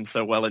been playing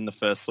so well in the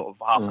first sort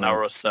of half an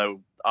hour or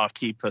so, our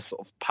keeper sort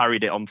of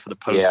parried it onto the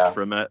post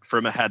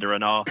from a header,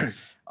 and our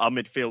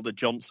midfielder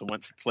Johnson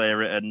went to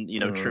clear it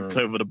and tripped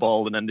over the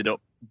ball and ended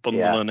up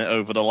bundling it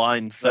over the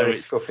line. So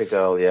it's a scruffy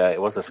goal. Yeah, it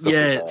was a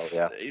scruffy goal.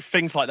 Yeah, it's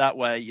things like that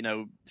where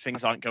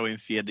things aren't going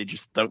for you, they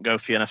just don't go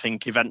for you. And I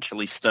think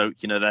eventually Stoke,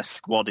 their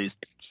squad is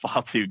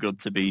far too good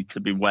to be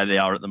where they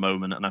are at the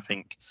moment, and I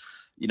think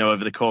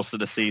over the course of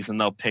the season,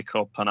 they'll pick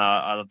up, and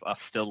I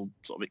still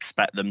sort of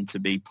expect them to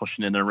be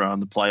pushing in and around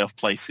the playoff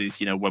places,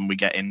 when we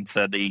get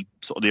into the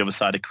sort of the other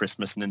side of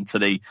Christmas and into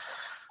the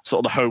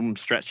sort of the home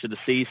stretch of the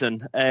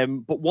season.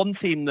 But one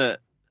team that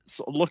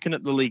sort of looking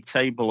at the league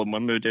table, and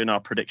when we were doing our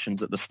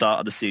predictions at the start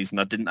of the season,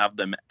 I didn't have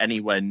them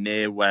anywhere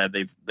near where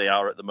they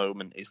are at the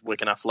moment, is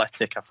Wigan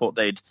Athletic. I thought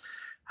they'd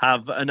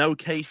have an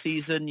okay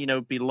season,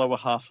 be lower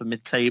half of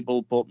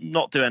mid-table, but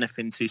not do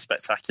anything too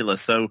spectacular.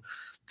 So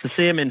to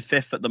see them in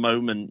fifth at the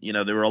moment,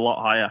 they were a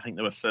lot higher. I think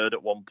they were third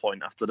at one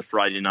point after the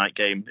Friday night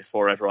game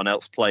before everyone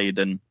else played.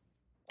 And,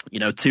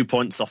 2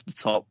 points off the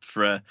top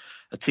for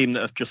a team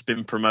that have just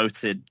been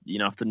promoted,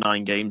 after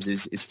 9 games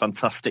is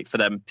fantastic for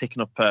them.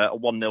 Picking up a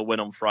 1-0 win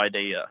on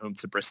Friday at home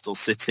to Bristol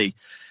City.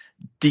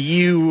 Do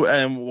you,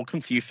 we'll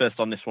come to you first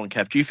on this one,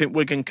 Kev. Do you think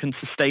Wigan can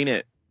sustain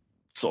it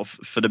sort of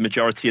for the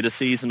majority of the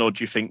season, or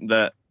do you think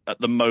that at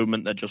the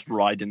moment they're just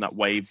riding that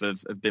wave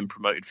of being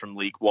promoted from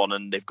League One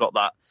and they've got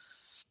that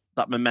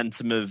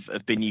momentum of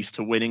being used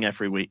to winning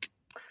every week?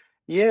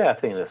 Yeah, I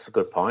think that's a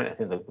good point. I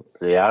think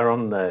they are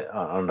on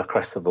the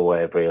crest of the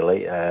wave,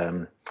 really,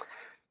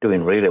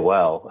 doing really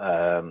well.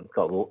 I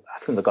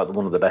think they've got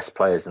one of the best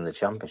players in the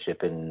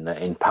Championship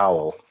in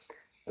Powell.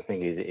 I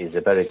think he's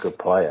a very good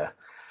player.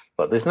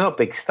 But there's no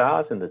big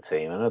stars in the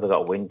team. I know they've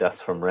got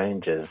Windass from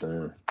Rangers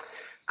and a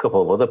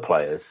couple of other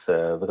players.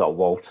 They've got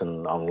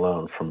Walton on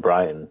loan from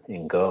Brighton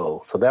in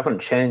goal. So they haven't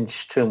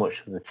changed too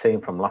much of the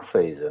team from last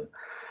season.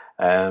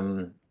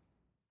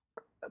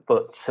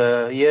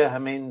 I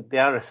mean, they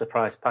are a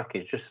surprise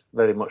package, just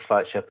very much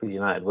like Sheffield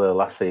United were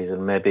last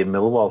season, maybe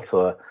Millwall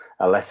to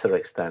a lesser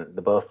extent.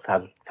 They both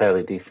had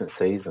fairly decent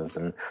seasons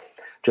and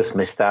just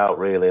missed out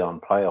really on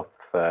playoff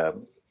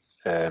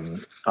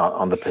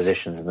on the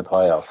positions in the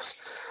playoffs.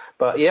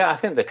 But yeah, I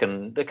think they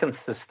can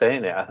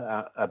sustain it.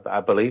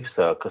 I believe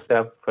so, because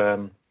they've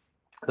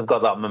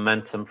got that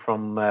momentum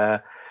from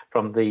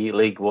the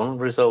League One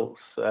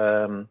results.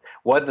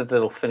 Whether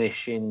they'll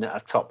finish in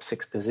a top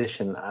 6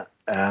 position,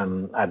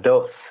 I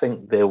don't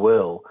think they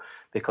will,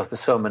 because there's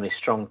so many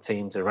strong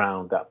teams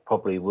around that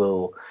probably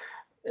will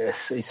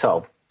sort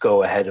of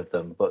go ahead of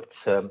them. But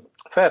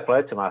fair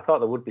play to them. I thought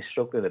they would be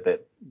struggling a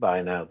bit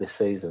by now this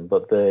season,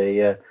 but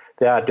they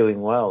are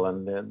doing well,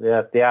 and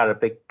they are a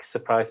big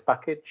surprise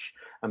package.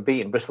 And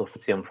beating Bristol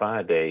City on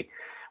Friday,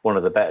 one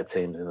of the better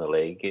teams in the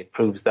league, it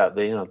proves that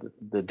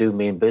they do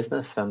mean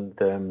business.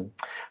 And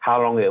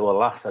how long it will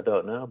last, I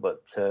don't know,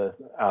 but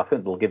I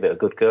think they'll give it a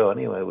good go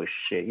anyway,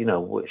 which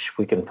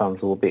Wigan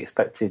fans will be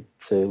expected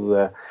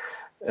to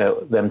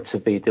them to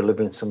be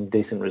delivering some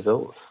decent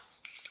results.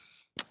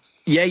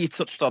 Yeah, you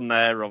touched on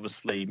there,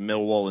 obviously,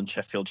 Millwall and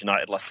Sheffield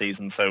United last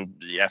season. So,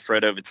 yeah, throw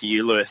it over to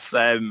you, Lewis.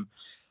 Same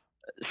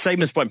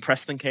as when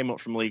Preston came up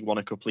from League One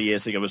a couple of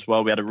years ago as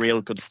well. We had a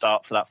real good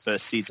start to that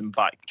first season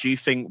back. Do you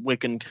think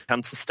Wigan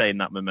can sustain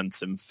that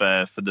momentum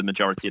for the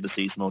majority of the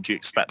season, or do you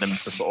expect them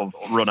to sort of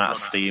run out of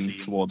steam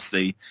towards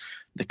the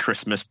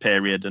Christmas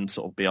period and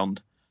sort of beyond?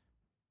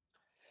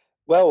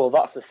 Well,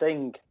 that's the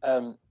thing.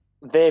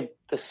 They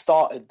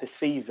started the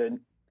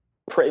season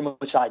pretty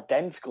much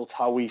identical to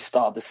how we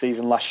started the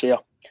season last year.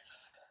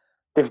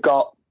 They've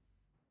got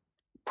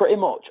pretty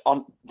much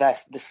on the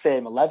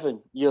same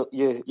 11.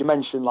 You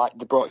mentioned like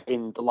they brought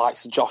in the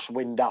likes of Josh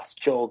Windass,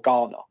 Joe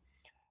Garner.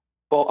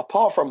 But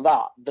apart from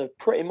that, they're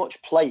pretty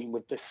much playing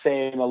with the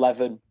same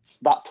 11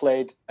 that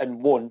played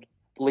and won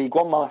League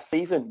One last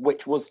season,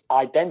 which was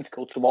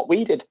identical to what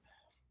we did.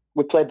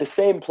 We played the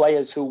same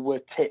players who were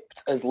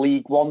tipped as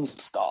League One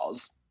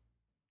stars,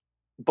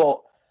 but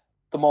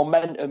the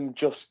momentum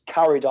just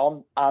carried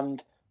on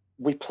and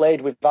we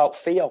played without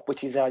fear,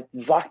 which is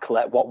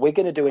exactly what we're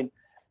going to do.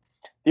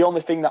 The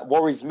only thing that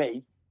worries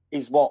me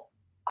is what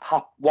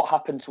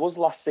happened to us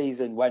last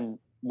season when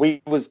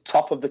we was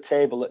top of the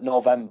table at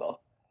November.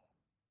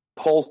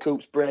 Paul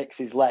Coops breaks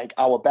his leg,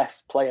 our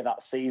best player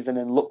that season,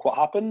 and look what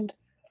happened.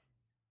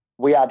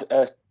 We had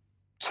a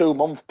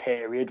 2-month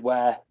period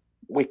where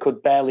we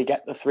could barely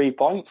get the 3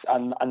 points,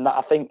 and that,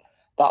 I think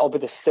that'll be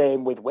the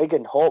same with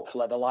Wigan.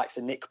 Hopefully, the likes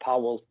of Nick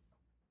Powell,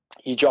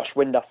 your Josh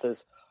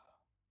Windasses,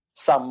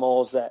 Sam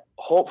Moser,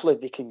 hopefully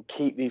they can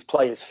keep these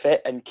players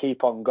fit and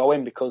keep on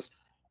going, because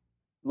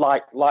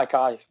like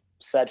I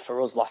said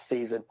for us last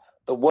season,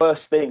 the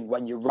worst thing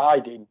when you're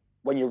riding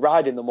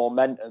the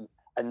momentum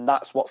and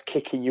that's what's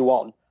kicking you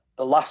on,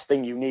 the last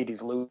thing you need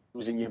is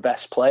losing your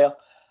best player.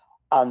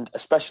 And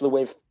especially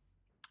with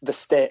the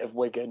state of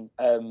Wigan,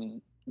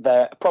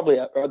 they're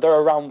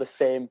around the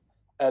same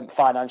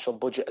financial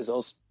budget as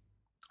us.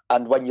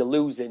 And when you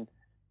lose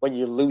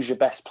your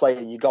best player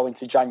and you go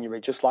into January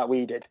just like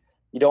we did,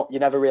 you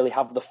never really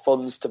have the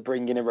funds to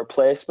bring in a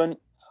replacement.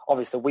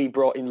 Obviously, we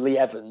brought in Lee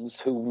Evans,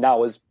 who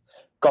now has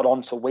got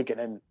on to Wigan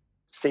and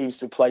seems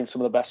to be playing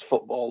some of the best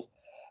football,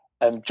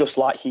 just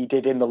like he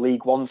did in the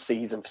League One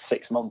season for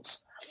 6 months.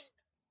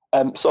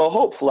 So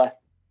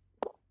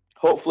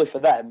hopefully for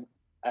them,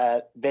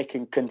 they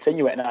can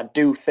continue it. And I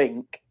do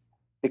think,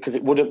 because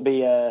it wouldn't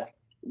be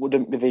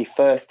the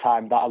first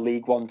time that a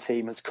League One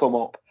team has come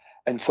up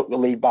and took the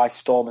league by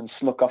storm and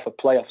snuck off a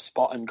playoff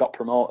spot and got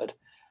promoted.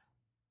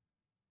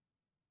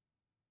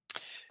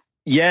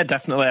 Yeah,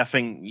 definitely. I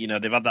think,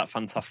 they've had that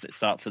fantastic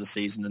start to the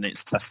season, and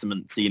it's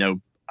testament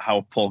to,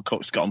 how Paul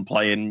Cook's got on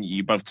playing.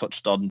 You both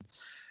touched on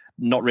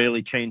not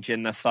really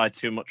changing their side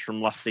too much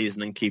from last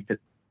season and keeping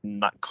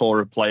that core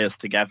of players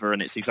together.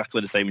 And it's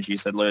exactly the same as you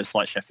said, Lewis,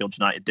 like Sheffield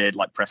United did,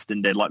 like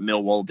Preston did, like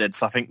Millwall did.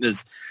 So I think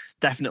there's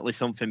definitely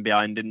something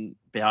behind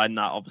that.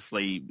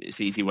 Obviously, it's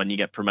easy when you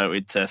get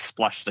promoted to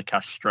splash the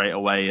cash straight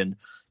away and,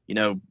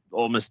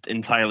 almost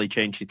entirely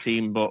change your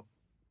team. But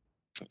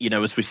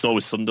as we saw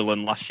with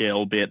Sunderland last year,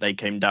 albeit they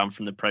came down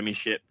from the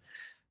Premiership,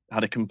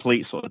 had a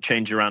complete sort of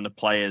change around the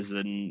players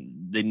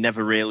and they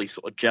never really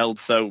sort of gelled.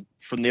 So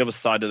from the other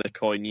side of the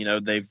coin,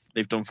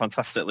 they've done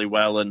fantastically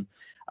well. And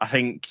I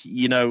think,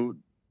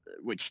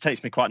 which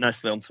takes me quite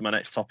nicely onto my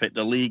next topic,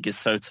 the league is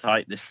so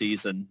tight this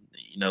season,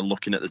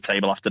 looking at the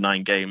table after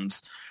 9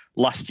 games.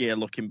 Last year,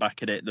 looking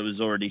back at it, there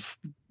was already,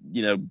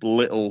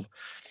 little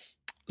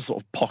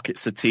sort of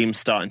pockets of teams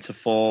starting to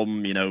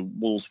form.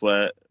 Wolves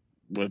were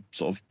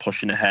sort of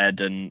pushing ahead,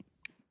 and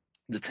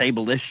the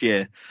table this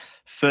year,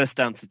 first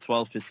down to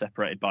 12th, is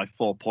separated by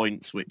 4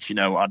 points, which,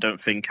 I don't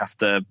think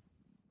after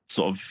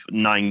sort of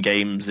 9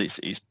 games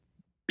it's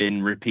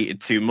been repeated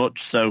too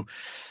much. So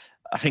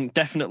I think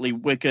definitely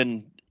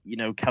Wigan,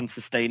 can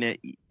sustain it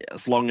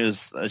as long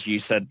as you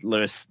said,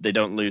 Lewis, they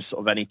don't lose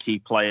sort of any key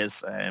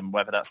players,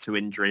 whether that's to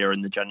injury or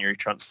in the January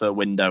transfer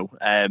window.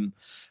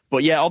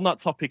 But yeah, on that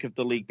topic of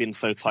the league being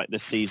so tight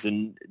this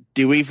season,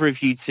 do either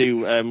of you two,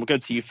 we'll go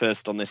to you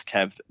first on this,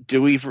 Kev,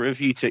 do either of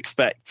you to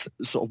expect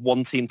sort of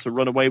one team to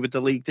run away with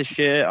the league this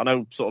year? I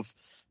know sort of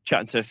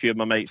chatting to a few of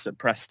my mates at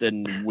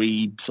Preston,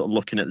 we sort of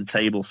looking at the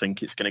table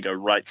think it's going to go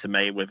right to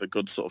May with a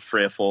good sort of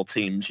 3 or 4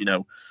 teams,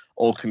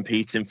 all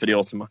competing for the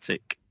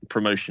automatic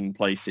promotion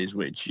places,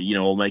 which,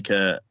 will make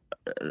a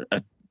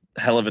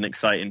hell of an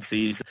exciting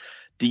season.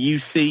 Do you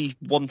see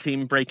one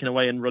team breaking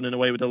away and running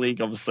away with the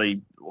league?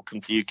 Obviously, we'll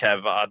come to you,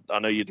 Kev. I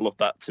know you'd love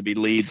that to be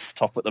Leeds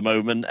top at the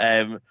moment.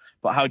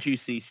 But how do you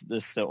see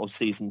this sort of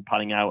season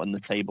panning out and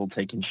the table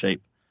taking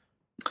shape?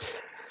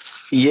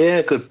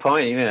 Yeah, good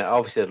point.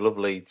 Obviously I'd love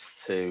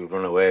Leeds to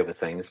run away with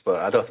things, but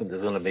I don't think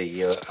there's going to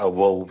be a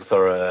Wolves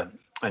or a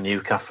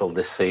Newcastle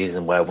this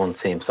season where one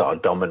team sort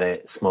of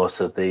dominates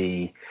most of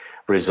the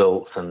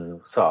results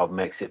and sort of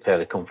makes it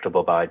fairly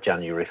comfortable by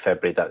January,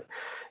 February, that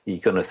you're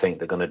going to think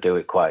they're going to do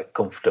it quite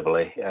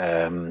comfortably.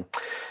 I think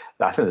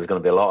there's going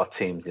to be a lot of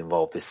teams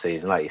involved this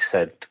season. Like you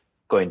said,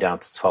 going down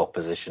to 12th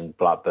position,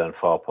 Blackburn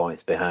 4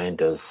 points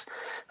behind us,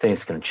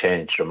 things can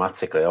change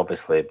dramatically,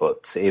 obviously,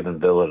 but even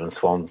Villa and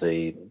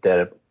Swansea,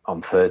 they're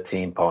on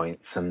 13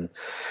 points, and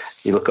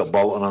you look at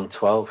Bolton on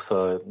 12,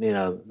 so,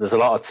 there's a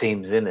lot of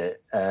teams in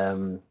it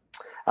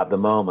at the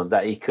moment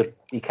that you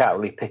can't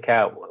really pick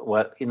out.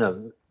 When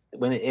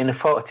in a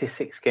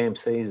 46-game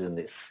season,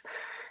 it's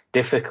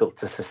difficult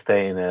to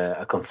sustain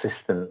a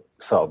consistent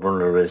sort of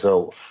run of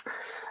results.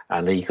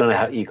 And you're going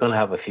to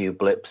have a few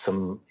blips,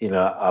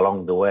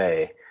 along the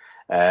way.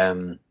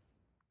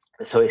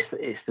 So it's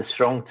the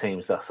strong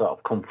teams that sort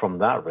of come from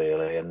that,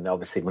 really. And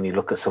obviously, when you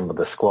look at some of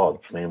the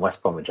squads,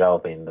 West Bromwich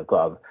Albion, they've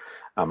got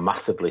a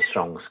massively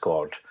strong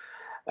squad.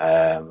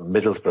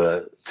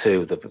 Middlesbrough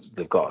too,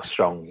 they've got a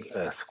strong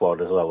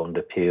squad as well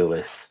under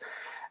Pulis.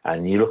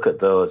 And you look at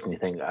those and you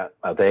think,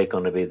 are they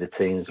going to be the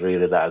teams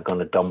really that are going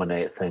to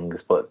dominate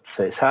things? But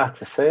it's hard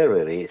to say,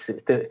 really. It's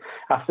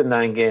after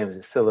 9 games,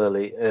 it's still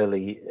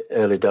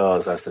early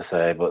doors, as to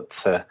say.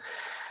 But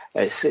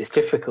it's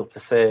difficult to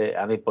say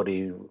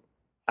anybody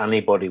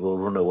will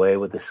run away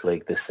with this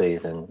league this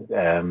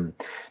season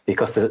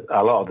because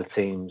a lot of the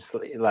teams,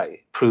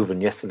 like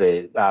proven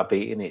yesterday, are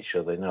beating each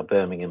other.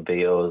 Birmingham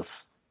beat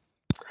us.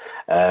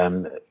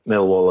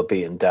 Millwall are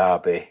beating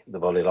Derby.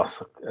 They've only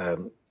lost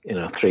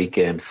 3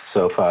 games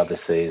so far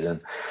this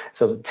season.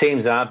 So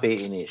teams are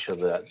beating each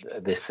other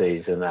this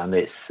season, and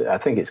I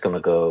think it's going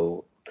to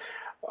go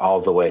all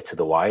the way to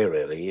the wire,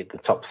 really. The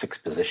top 6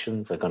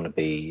 positions are going to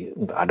be,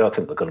 I don't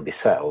think they're going to be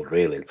settled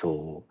really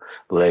until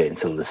late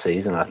into the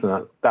season. I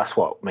think that's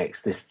what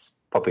makes this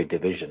probably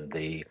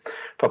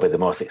the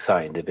most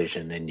exciting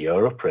division in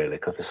Europe, really,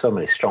 because there's so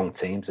many strong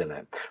teams in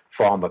it.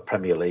 Former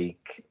Premier League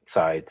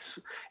sides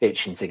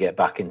itching to get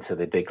back into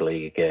the big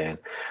league again.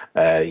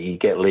 You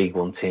get League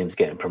One teams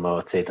getting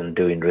promoted and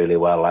doing really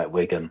well, like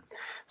Wigan.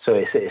 So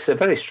it's a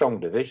very strong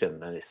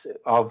division, and it's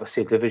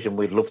obviously a division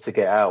we'd love to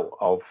get out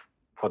of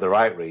for the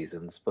right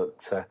reasons.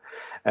 But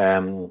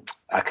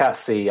I can't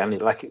see any,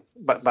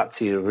 back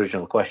to your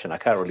original question, I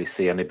can't really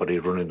see anybody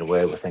running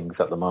away with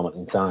things at the moment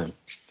in time.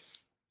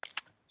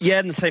 Yeah,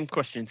 and the same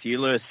question to you,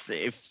 Lewis.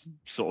 If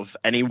sort of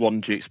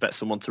anyone, do you expect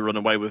someone to run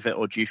away with it,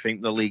 or do you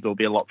think the league will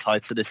be a lot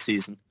tighter this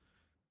season?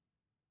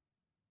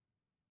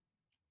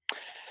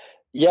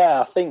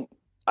 Yeah, I think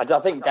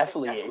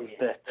definitely it is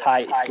the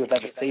tightest we've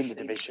ever seen the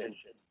division.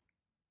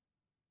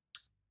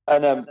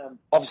 And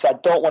obviously, I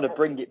don't want to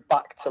bring it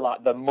back to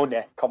the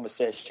money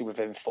conversation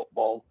within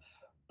football,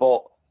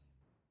 but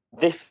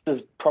this has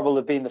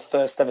probably been the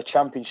first ever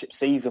championship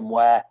season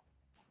where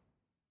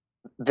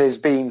there's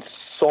been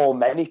so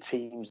many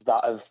teams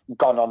that have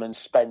gone on and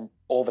spent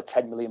over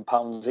 £10 million.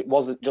 It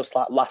wasn't just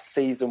like last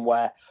season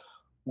where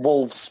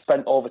Wolves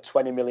spent over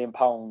 £20 million,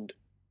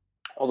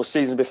 or the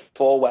season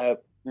before where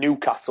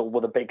Newcastle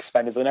were the big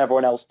spenders and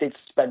everyone else did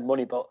spend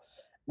money, but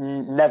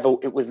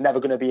it was never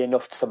going to be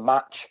enough to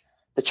match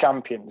the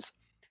champions.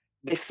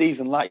 This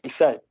season, like you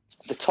said,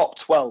 the top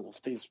 12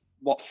 is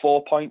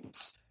 4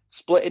 points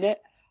split in it,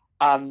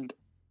 and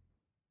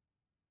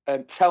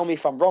tell me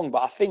if I'm wrong,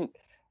 but I think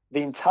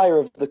the entire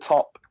of the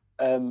top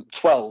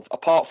 12,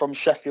 apart from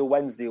Sheffield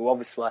Wednesday, who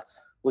obviously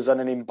was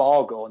on an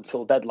embargo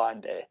until deadline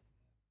day,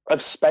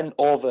 have spent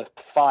over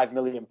 £5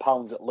 million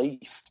at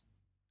least.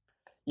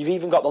 You've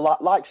even got the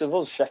likes of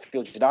us,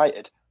 Sheffield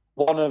United,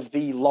 one of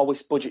the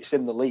lowest budgets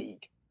in the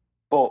league,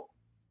 but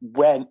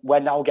we're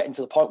now getting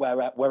to the point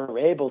where we're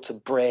able to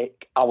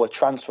break our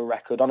transfer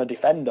record on a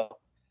defender.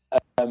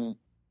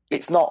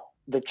 It's not,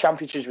 the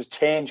Championship was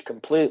changed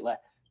completely.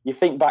 You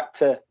think back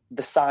to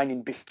the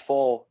signing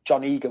before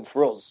John Egan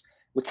for us,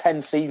 were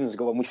 10 seasons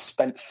ago, and we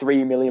spent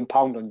 £3 million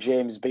on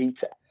James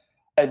Beattie.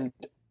 And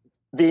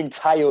the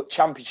entire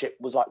Championship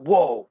was like,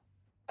 whoa,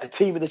 a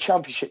team in the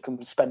Championship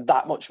can spend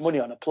that much money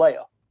on a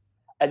player.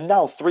 And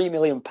now £3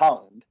 million,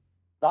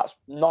 that's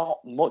not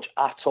much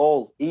at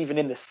all, even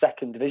in the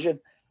second division.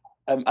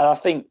 And I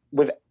think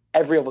with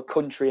every other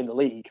country in the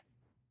league,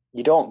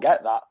 you don't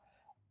get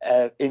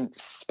that. In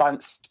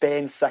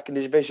Spain's second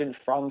division,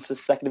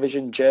 France's second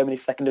division,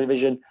 Germany's second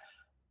division,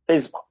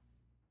 there's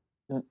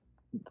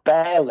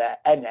barely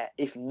any,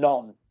 if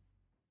none,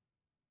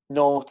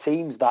 no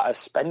teams that are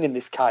spending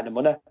this kind of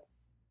money.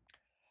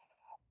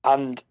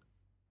 And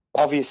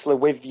obviously,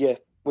 with your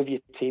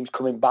teams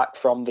coming back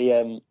from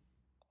the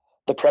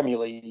Premier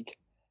League,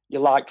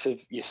 your likes of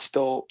your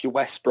Stoke, your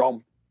West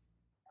Brom,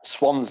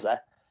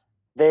 Swansea,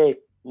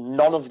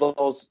 none of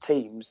those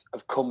teams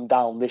have come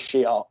down this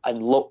year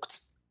and looked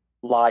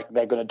like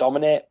they're going to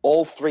dominate.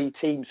 All three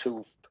teams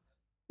who've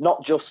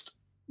not just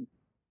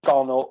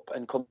gone up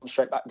and come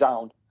straight back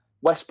down.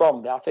 West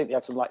Brom, I think they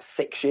had something like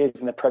 6 years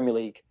in the Premier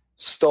League.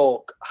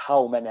 Stoke,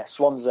 how many?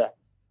 Swansea,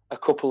 a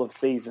couple of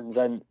seasons.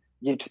 And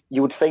you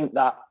would think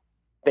that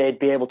they'd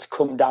be able to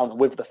come down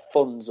with the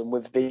funds and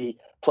with the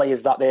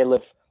players that they'll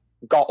have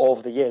got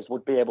over the years,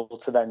 would be able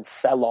to then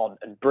sell on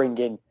and bring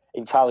in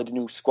entirely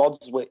new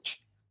squads, which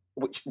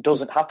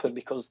doesn't happen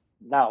because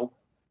now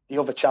the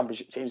other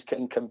championship teams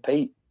can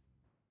compete.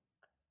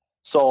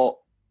 So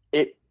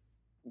it'd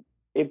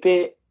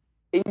be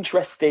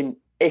interesting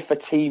if a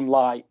team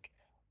like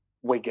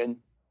Wigan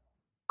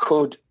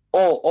could,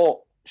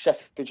 or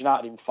Sheffield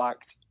United, in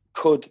fact,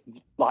 could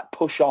like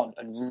push on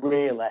and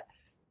really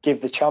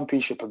give the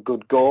championship a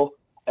good go,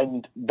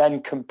 and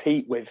then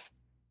compete with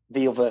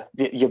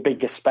your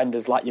bigger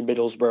spenders like your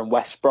Middlesbrough and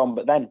West Brom.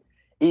 But then,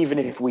 even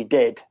if we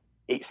did,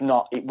 it's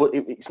now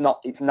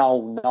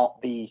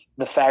not the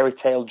fairy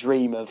tale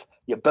dream of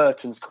your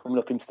Burtons coming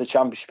up into the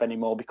championship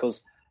anymore,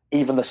 because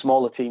even the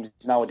smaller teams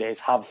nowadays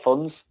have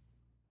funds.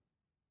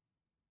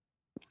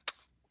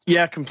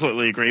 Yeah, I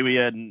completely agree.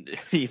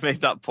 You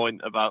made that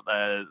point about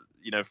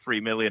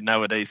 3 million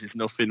nowadays is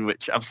nothing,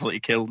 which absolutely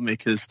killed me,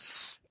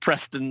 because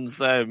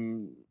Preston's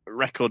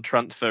record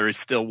transfer is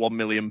still £1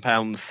 million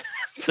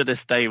to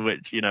this day,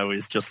 which,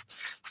 is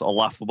just sort of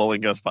laughable,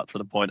 and goes back to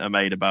the point I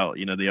made about,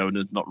 the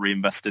owners not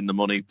reinvesting the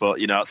money.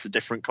 But, it's a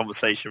different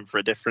conversation for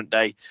a different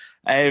day.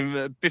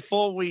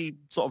 Before we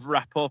sort of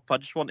wrap up, I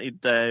just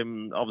wanted,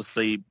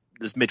 obviously,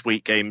 there's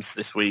midweek games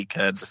this week.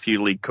 There's a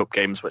few League Cup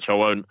games, which I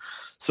won't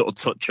sort of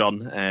touch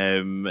on.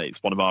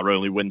 It's one of our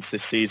only wins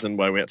this season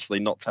where we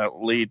actually knocked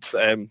out Leeds.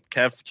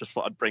 Kev, just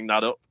thought I'd bring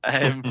that up.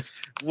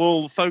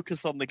 We'll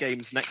focus on the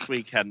games next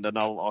weekend, and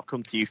I'll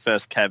come to you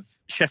first, Kev.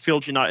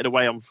 Sheffield United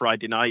away on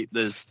Friday night.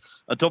 There's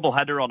a double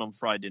header on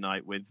Friday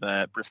night with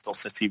Bristol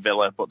City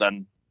Villa, but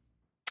then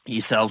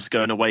yourselves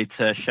going away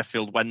to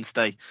Sheffield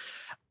Wednesday.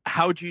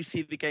 How do you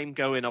see the game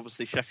going?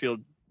 Obviously,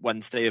 Sheffield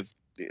Wednesday have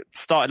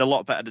started a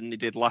lot better than they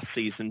did last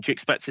season. Do you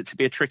expect it to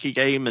be a tricky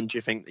game, and do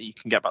you think that you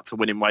can get back to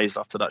winning ways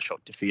after that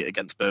shock defeat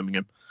against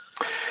Birmingham?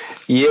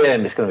 Yeah,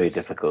 and it's going to be a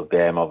difficult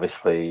game.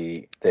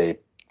 Obviously, they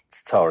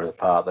tore us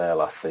apart there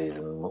last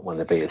season when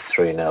they beat us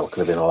 3-0. Could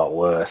have been a lot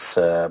worse.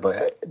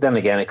 But then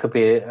again, it could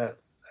be a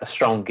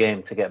strong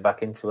game to get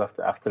back into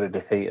after a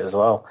defeat as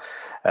well.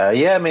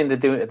 Yeah, I mean,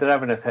 they're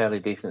having a fairly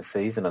decent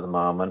season at the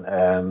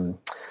moment.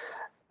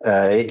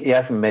 He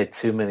hasn't made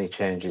too many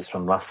changes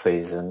from last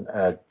season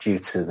due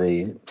to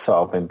the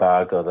sort of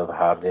embargo they've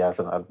had. He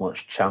hasn't had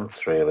much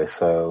chance, really,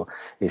 so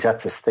he's had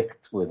to stick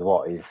with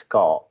what he's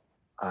got,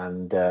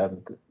 and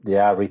they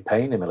are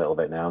repaying him a little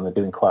bit now, and they're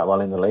doing quite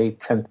well in the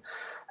league.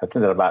 I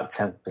think they're about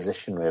 10th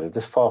position, really,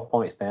 just 4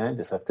 points behind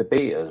us. If they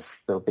beat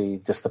us, they'll be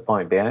just a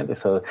point behind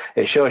us, so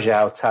it shows you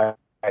how tight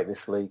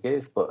this league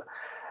is. But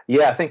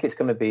yeah, I think it's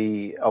going to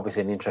be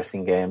obviously an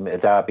interesting game, a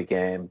derby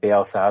game.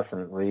 Bielsa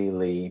hasn't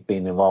really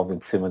been involved in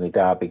too many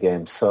derby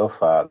games so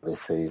far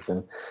this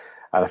season.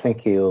 And I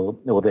think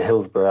the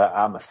Hillsborough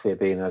atmosphere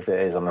being as it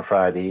is on a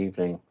Friday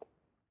evening,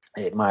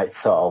 it might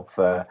sort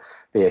of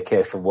be a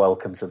case of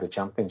welcome to the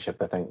Championship,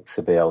 I think,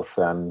 to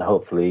Bielsa. And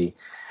hopefully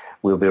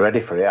we'll be ready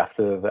for it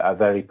after a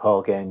very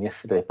poor game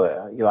yesterday.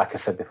 But like I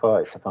said before,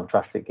 it's a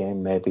fantastic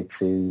game maybe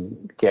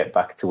to get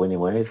back to winning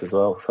ways as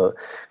well. So,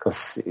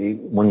 because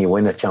when you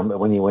win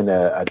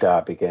a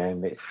derby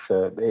game,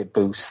 it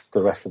boosts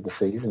the rest of the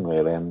season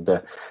really, and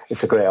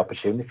it's a great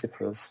opportunity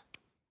for us.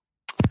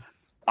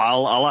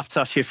 I'll have to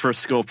ask you for a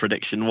score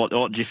prediction. What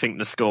do you think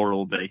the score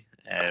will be?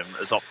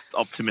 As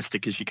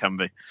optimistic as you can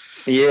be.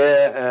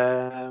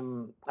 Yeah,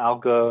 I'll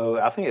go.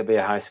 I think it'll be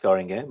a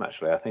high-scoring game.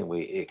 Actually, I think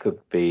it could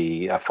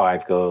be a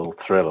 5-goal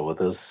thriller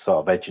with us sort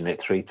of edging it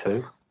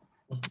 3-2.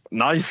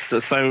 Nice.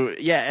 So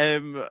yeah,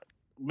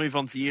 move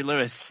on to you,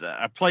 Lewis.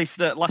 A place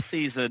that last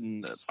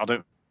season I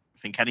don't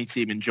think any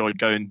team enjoyed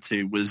going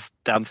to was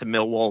down to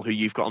Millwall, who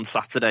you've got on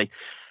Saturday.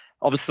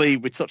 Obviously,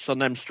 we touched on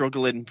them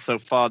struggling so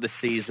far this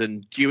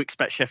season. Do you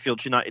expect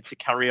Sheffield United to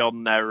carry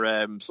on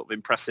their sort of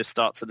impressive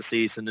start to the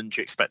season, and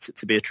do you expect it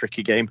to be a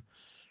tricky game?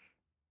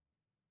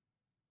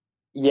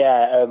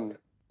 Yeah,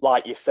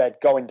 like you said,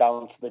 going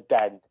down to the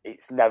Den,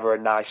 it's never a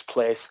nice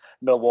place.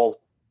 Millwall,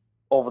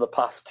 over the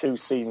past 2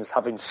 seasons,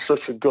 having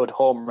such a good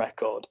home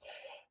record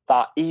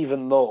that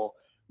even though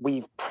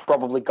we've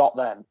probably got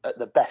them at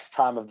the best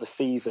time of the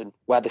season,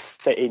 where they're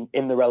sitting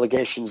in the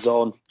relegation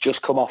zone,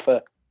 just come off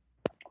a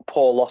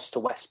poor loss to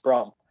West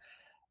Brom,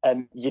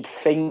 you'd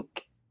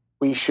think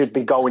we should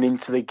be going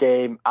into the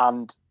game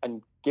and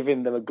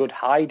giving them a good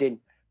hiding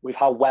with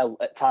how well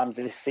at times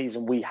this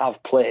season we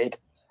have played.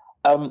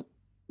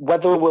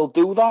 Whether we'll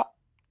do that,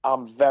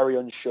 I'm very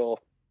unsure.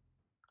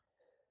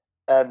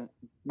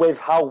 With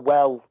how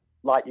well,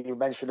 like you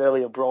mentioned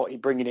earlier,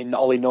 bringing in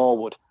Ollie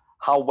Norwood,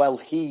 how well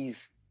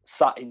he's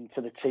sat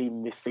into the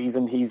team this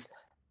season.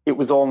 It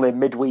was only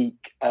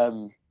midweek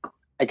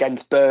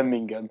against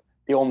Birmingham,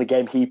 the only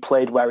game he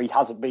played where he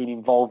hasn't been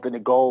involved in a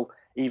goal,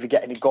 either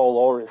getting a goal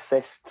or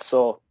assist.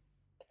 So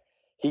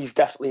he's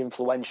definitely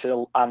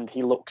influential, and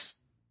he looks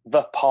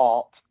the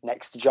part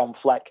next to John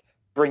Fleck,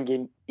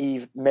 making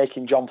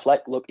John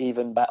Fleck look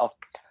even better.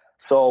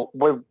 So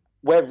we're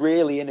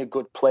really in a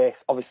good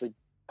place. Obviously,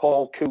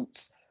 Paul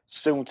Coots,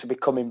 soon to be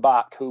coming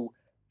back, who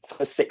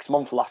for 6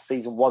 months last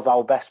season was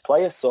our best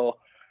player. So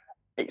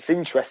it's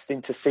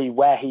interesting to see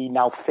where he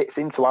now fits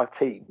into our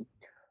team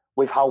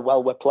with how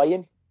well we're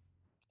playing.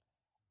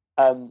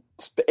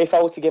 If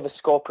I were to give a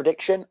score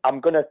prediction, I'm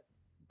going to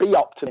be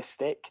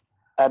optimistic,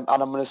 and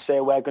I'm going to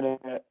say we're going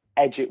to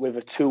edge it with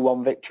a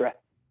 2-1 victory.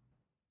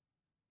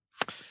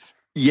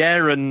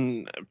 Yeah,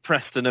 and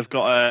Preston have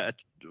got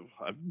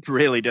I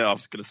really do. I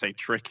was going to say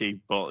tricky,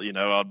 but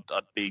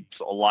I'd be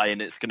sort of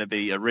lying. It's going to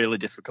be a really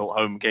difficult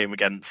home game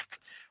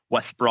against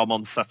West Brom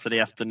on Saturday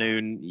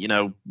afternoon.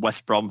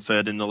 West Brom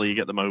third in the league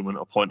at the moment,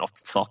 a point off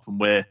the top, and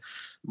we're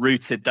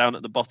rooted down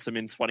at the bottom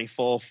in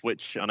 24th,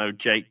 which I know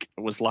Jake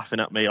was laughing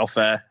at me off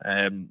air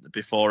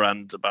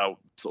beforehand about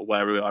sort of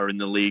where we are in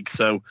the league.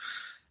 So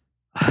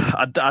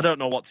I don't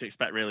know what to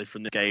expect really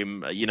from the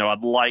game.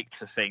 I'd like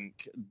to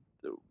think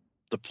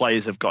the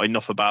players have got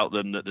enough about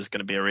them that there's going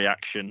to be a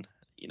reaction,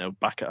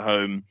 back at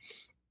home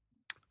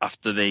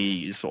after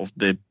the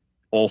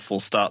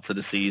awful start to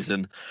the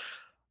season.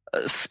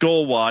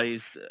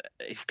 Score-wise,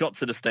 it's got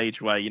to the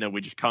stage where,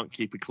 we just can't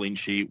keep a clean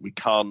sheet. We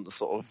can't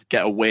sort of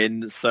get a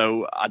win.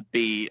 So I'd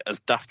be, as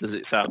daft as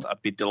it sounds,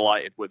 I'd be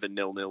delighted with a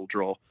 0-0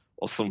 draw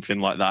or something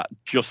like that,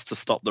 just to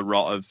stop the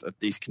rot of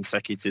these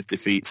consecutive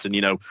defeats and,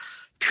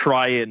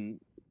 try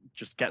and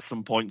just get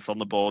some points on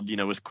the board,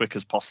 as quick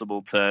as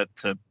possible to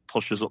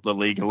push us up the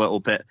league a little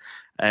bit.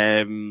 Do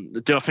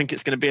I think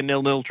it's going to be a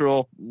 0-0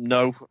 draw?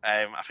 No.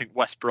 I think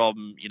West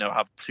Brom,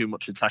 have too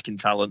much attacking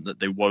talent that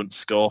they won't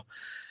score.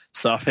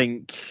 So I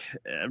think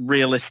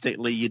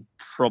realistically,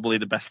 probably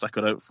the best I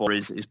could hope for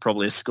is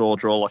probably a score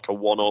draw, like a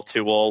 1 or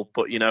 2 all.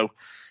 But,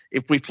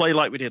 if we play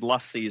like we did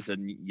last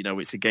season,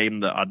 it's a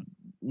game that I'd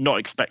not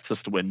expect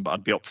us to win, but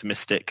I'd be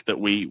optimistic that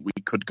we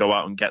could go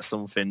out and get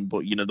something.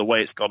 But, the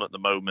way it's gone at the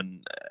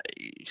moment,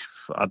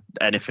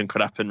 anything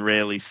could happen,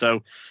 really.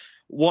 So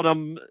what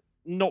I'm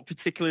not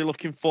particularly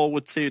looking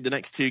forward to, the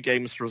next 2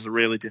 games for us are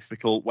really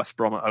difficult. West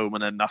Brom at home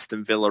and then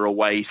Aston Villa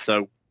away.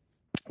 So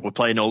we're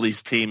playing all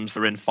these teams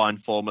that are in fine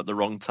form at the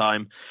wrong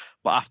time.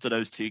 But after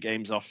those 2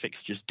 games, our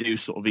fixtures do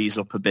sort of ease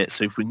up a bit.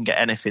 So if we can get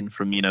anything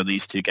from,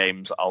 these 2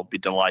 games, I'll be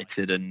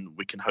delighted, and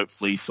we can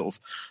hopefully sort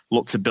of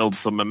look to build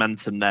some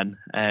momentum then.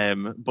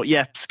 But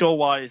yeah,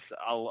 score-wise,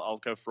 I'll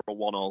go for a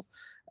 1-all.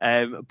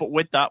 But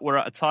with that, we're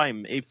out of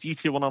time. If you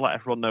two want to let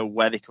everyone know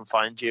where they can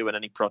find you and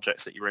any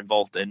projects that you're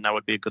involved in, now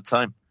would be a good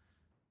time.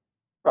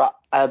 Right.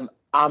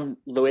 I'm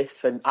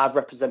Lewis, and I've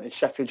represented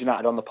Sheffield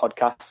United on the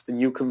podcast, and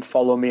you can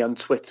follow me on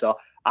Twitter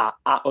at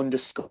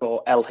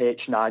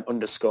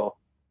 @_LH9_.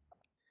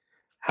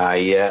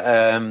 Hi,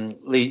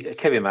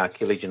 Kevin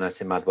Markey, Leeds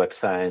United Mad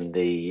website, and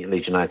the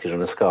Leeds United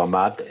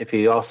 _Mad. If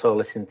you also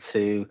listen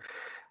to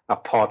a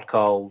pod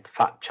called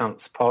Fat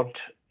Chance Pod,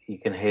 you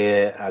can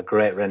hear a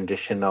great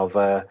rendition of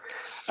a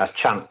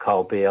chant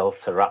called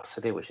Bielsa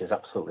Rhapsody, which is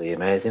absolutely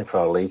amazing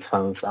for our Leeds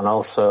fans. And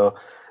also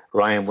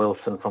Ryan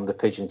Wilson from the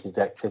Pigeon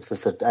Detectives.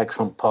 There's an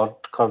excellent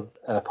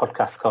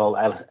podcast called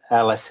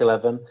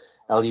LS11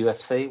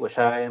 LUFC, which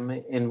I am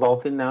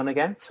involved in now and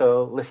again.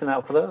 So listen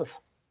out for those.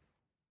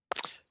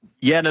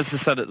 Yeah, and as I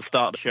said at the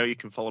start of the show, you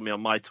can follow me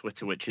on my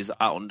Twitter, which is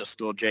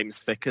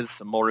 @_James Vickers.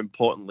 And more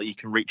importantly, you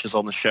can reach us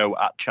on the show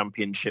at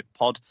Championship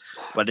Pod,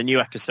 where the new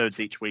episodes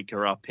each week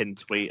are our pinned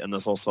tweet, and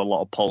there's also a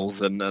lot of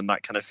polls and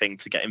that kind of thing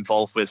to get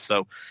involved with.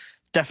 So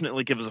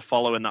definitely give us a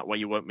follow, and that way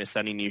you won't miss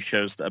any new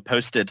shows that are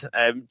posted.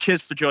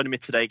 Cheers for joining me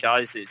today,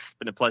 guys. It's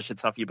been a pleasure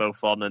to have you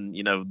both on, and,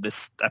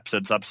 this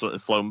episode's absolutely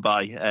flown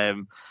by.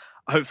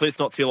 Hopefully it's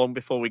not too long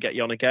before we get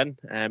you on again.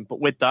 But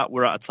with that,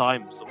 we're out of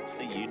time, so we'll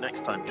see you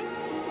next time.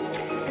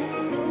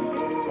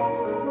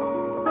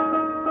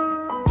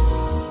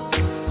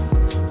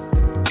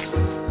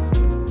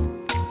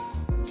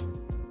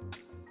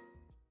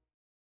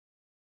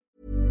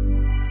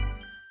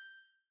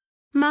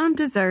 Mom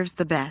deserves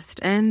the best,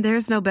 and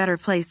there's no better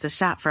place to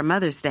shop for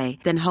Mother's Day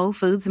than Whole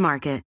Foods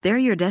Market. They're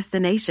your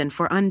destination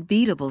for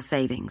unbeatable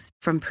savings,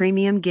 from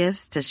premium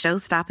gifts to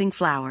show-stopping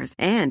flowers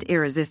and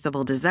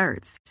irresistible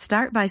desserts.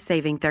 Start by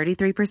saving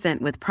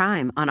 33% with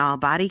Prime on all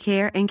body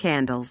care and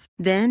candles.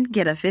 Then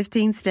get a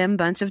 15-stem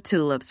bunch of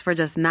tulips for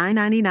just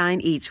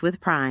 $9.99 each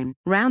with Prime.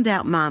 Round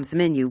out Mom's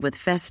menu with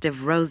festive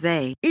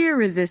rosé,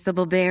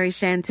 irresistible berry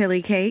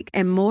chantilly cake,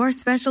 and more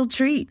special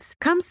treats.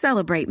 Come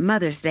celebrate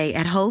Mother's Day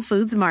at Whole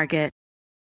Foods Market.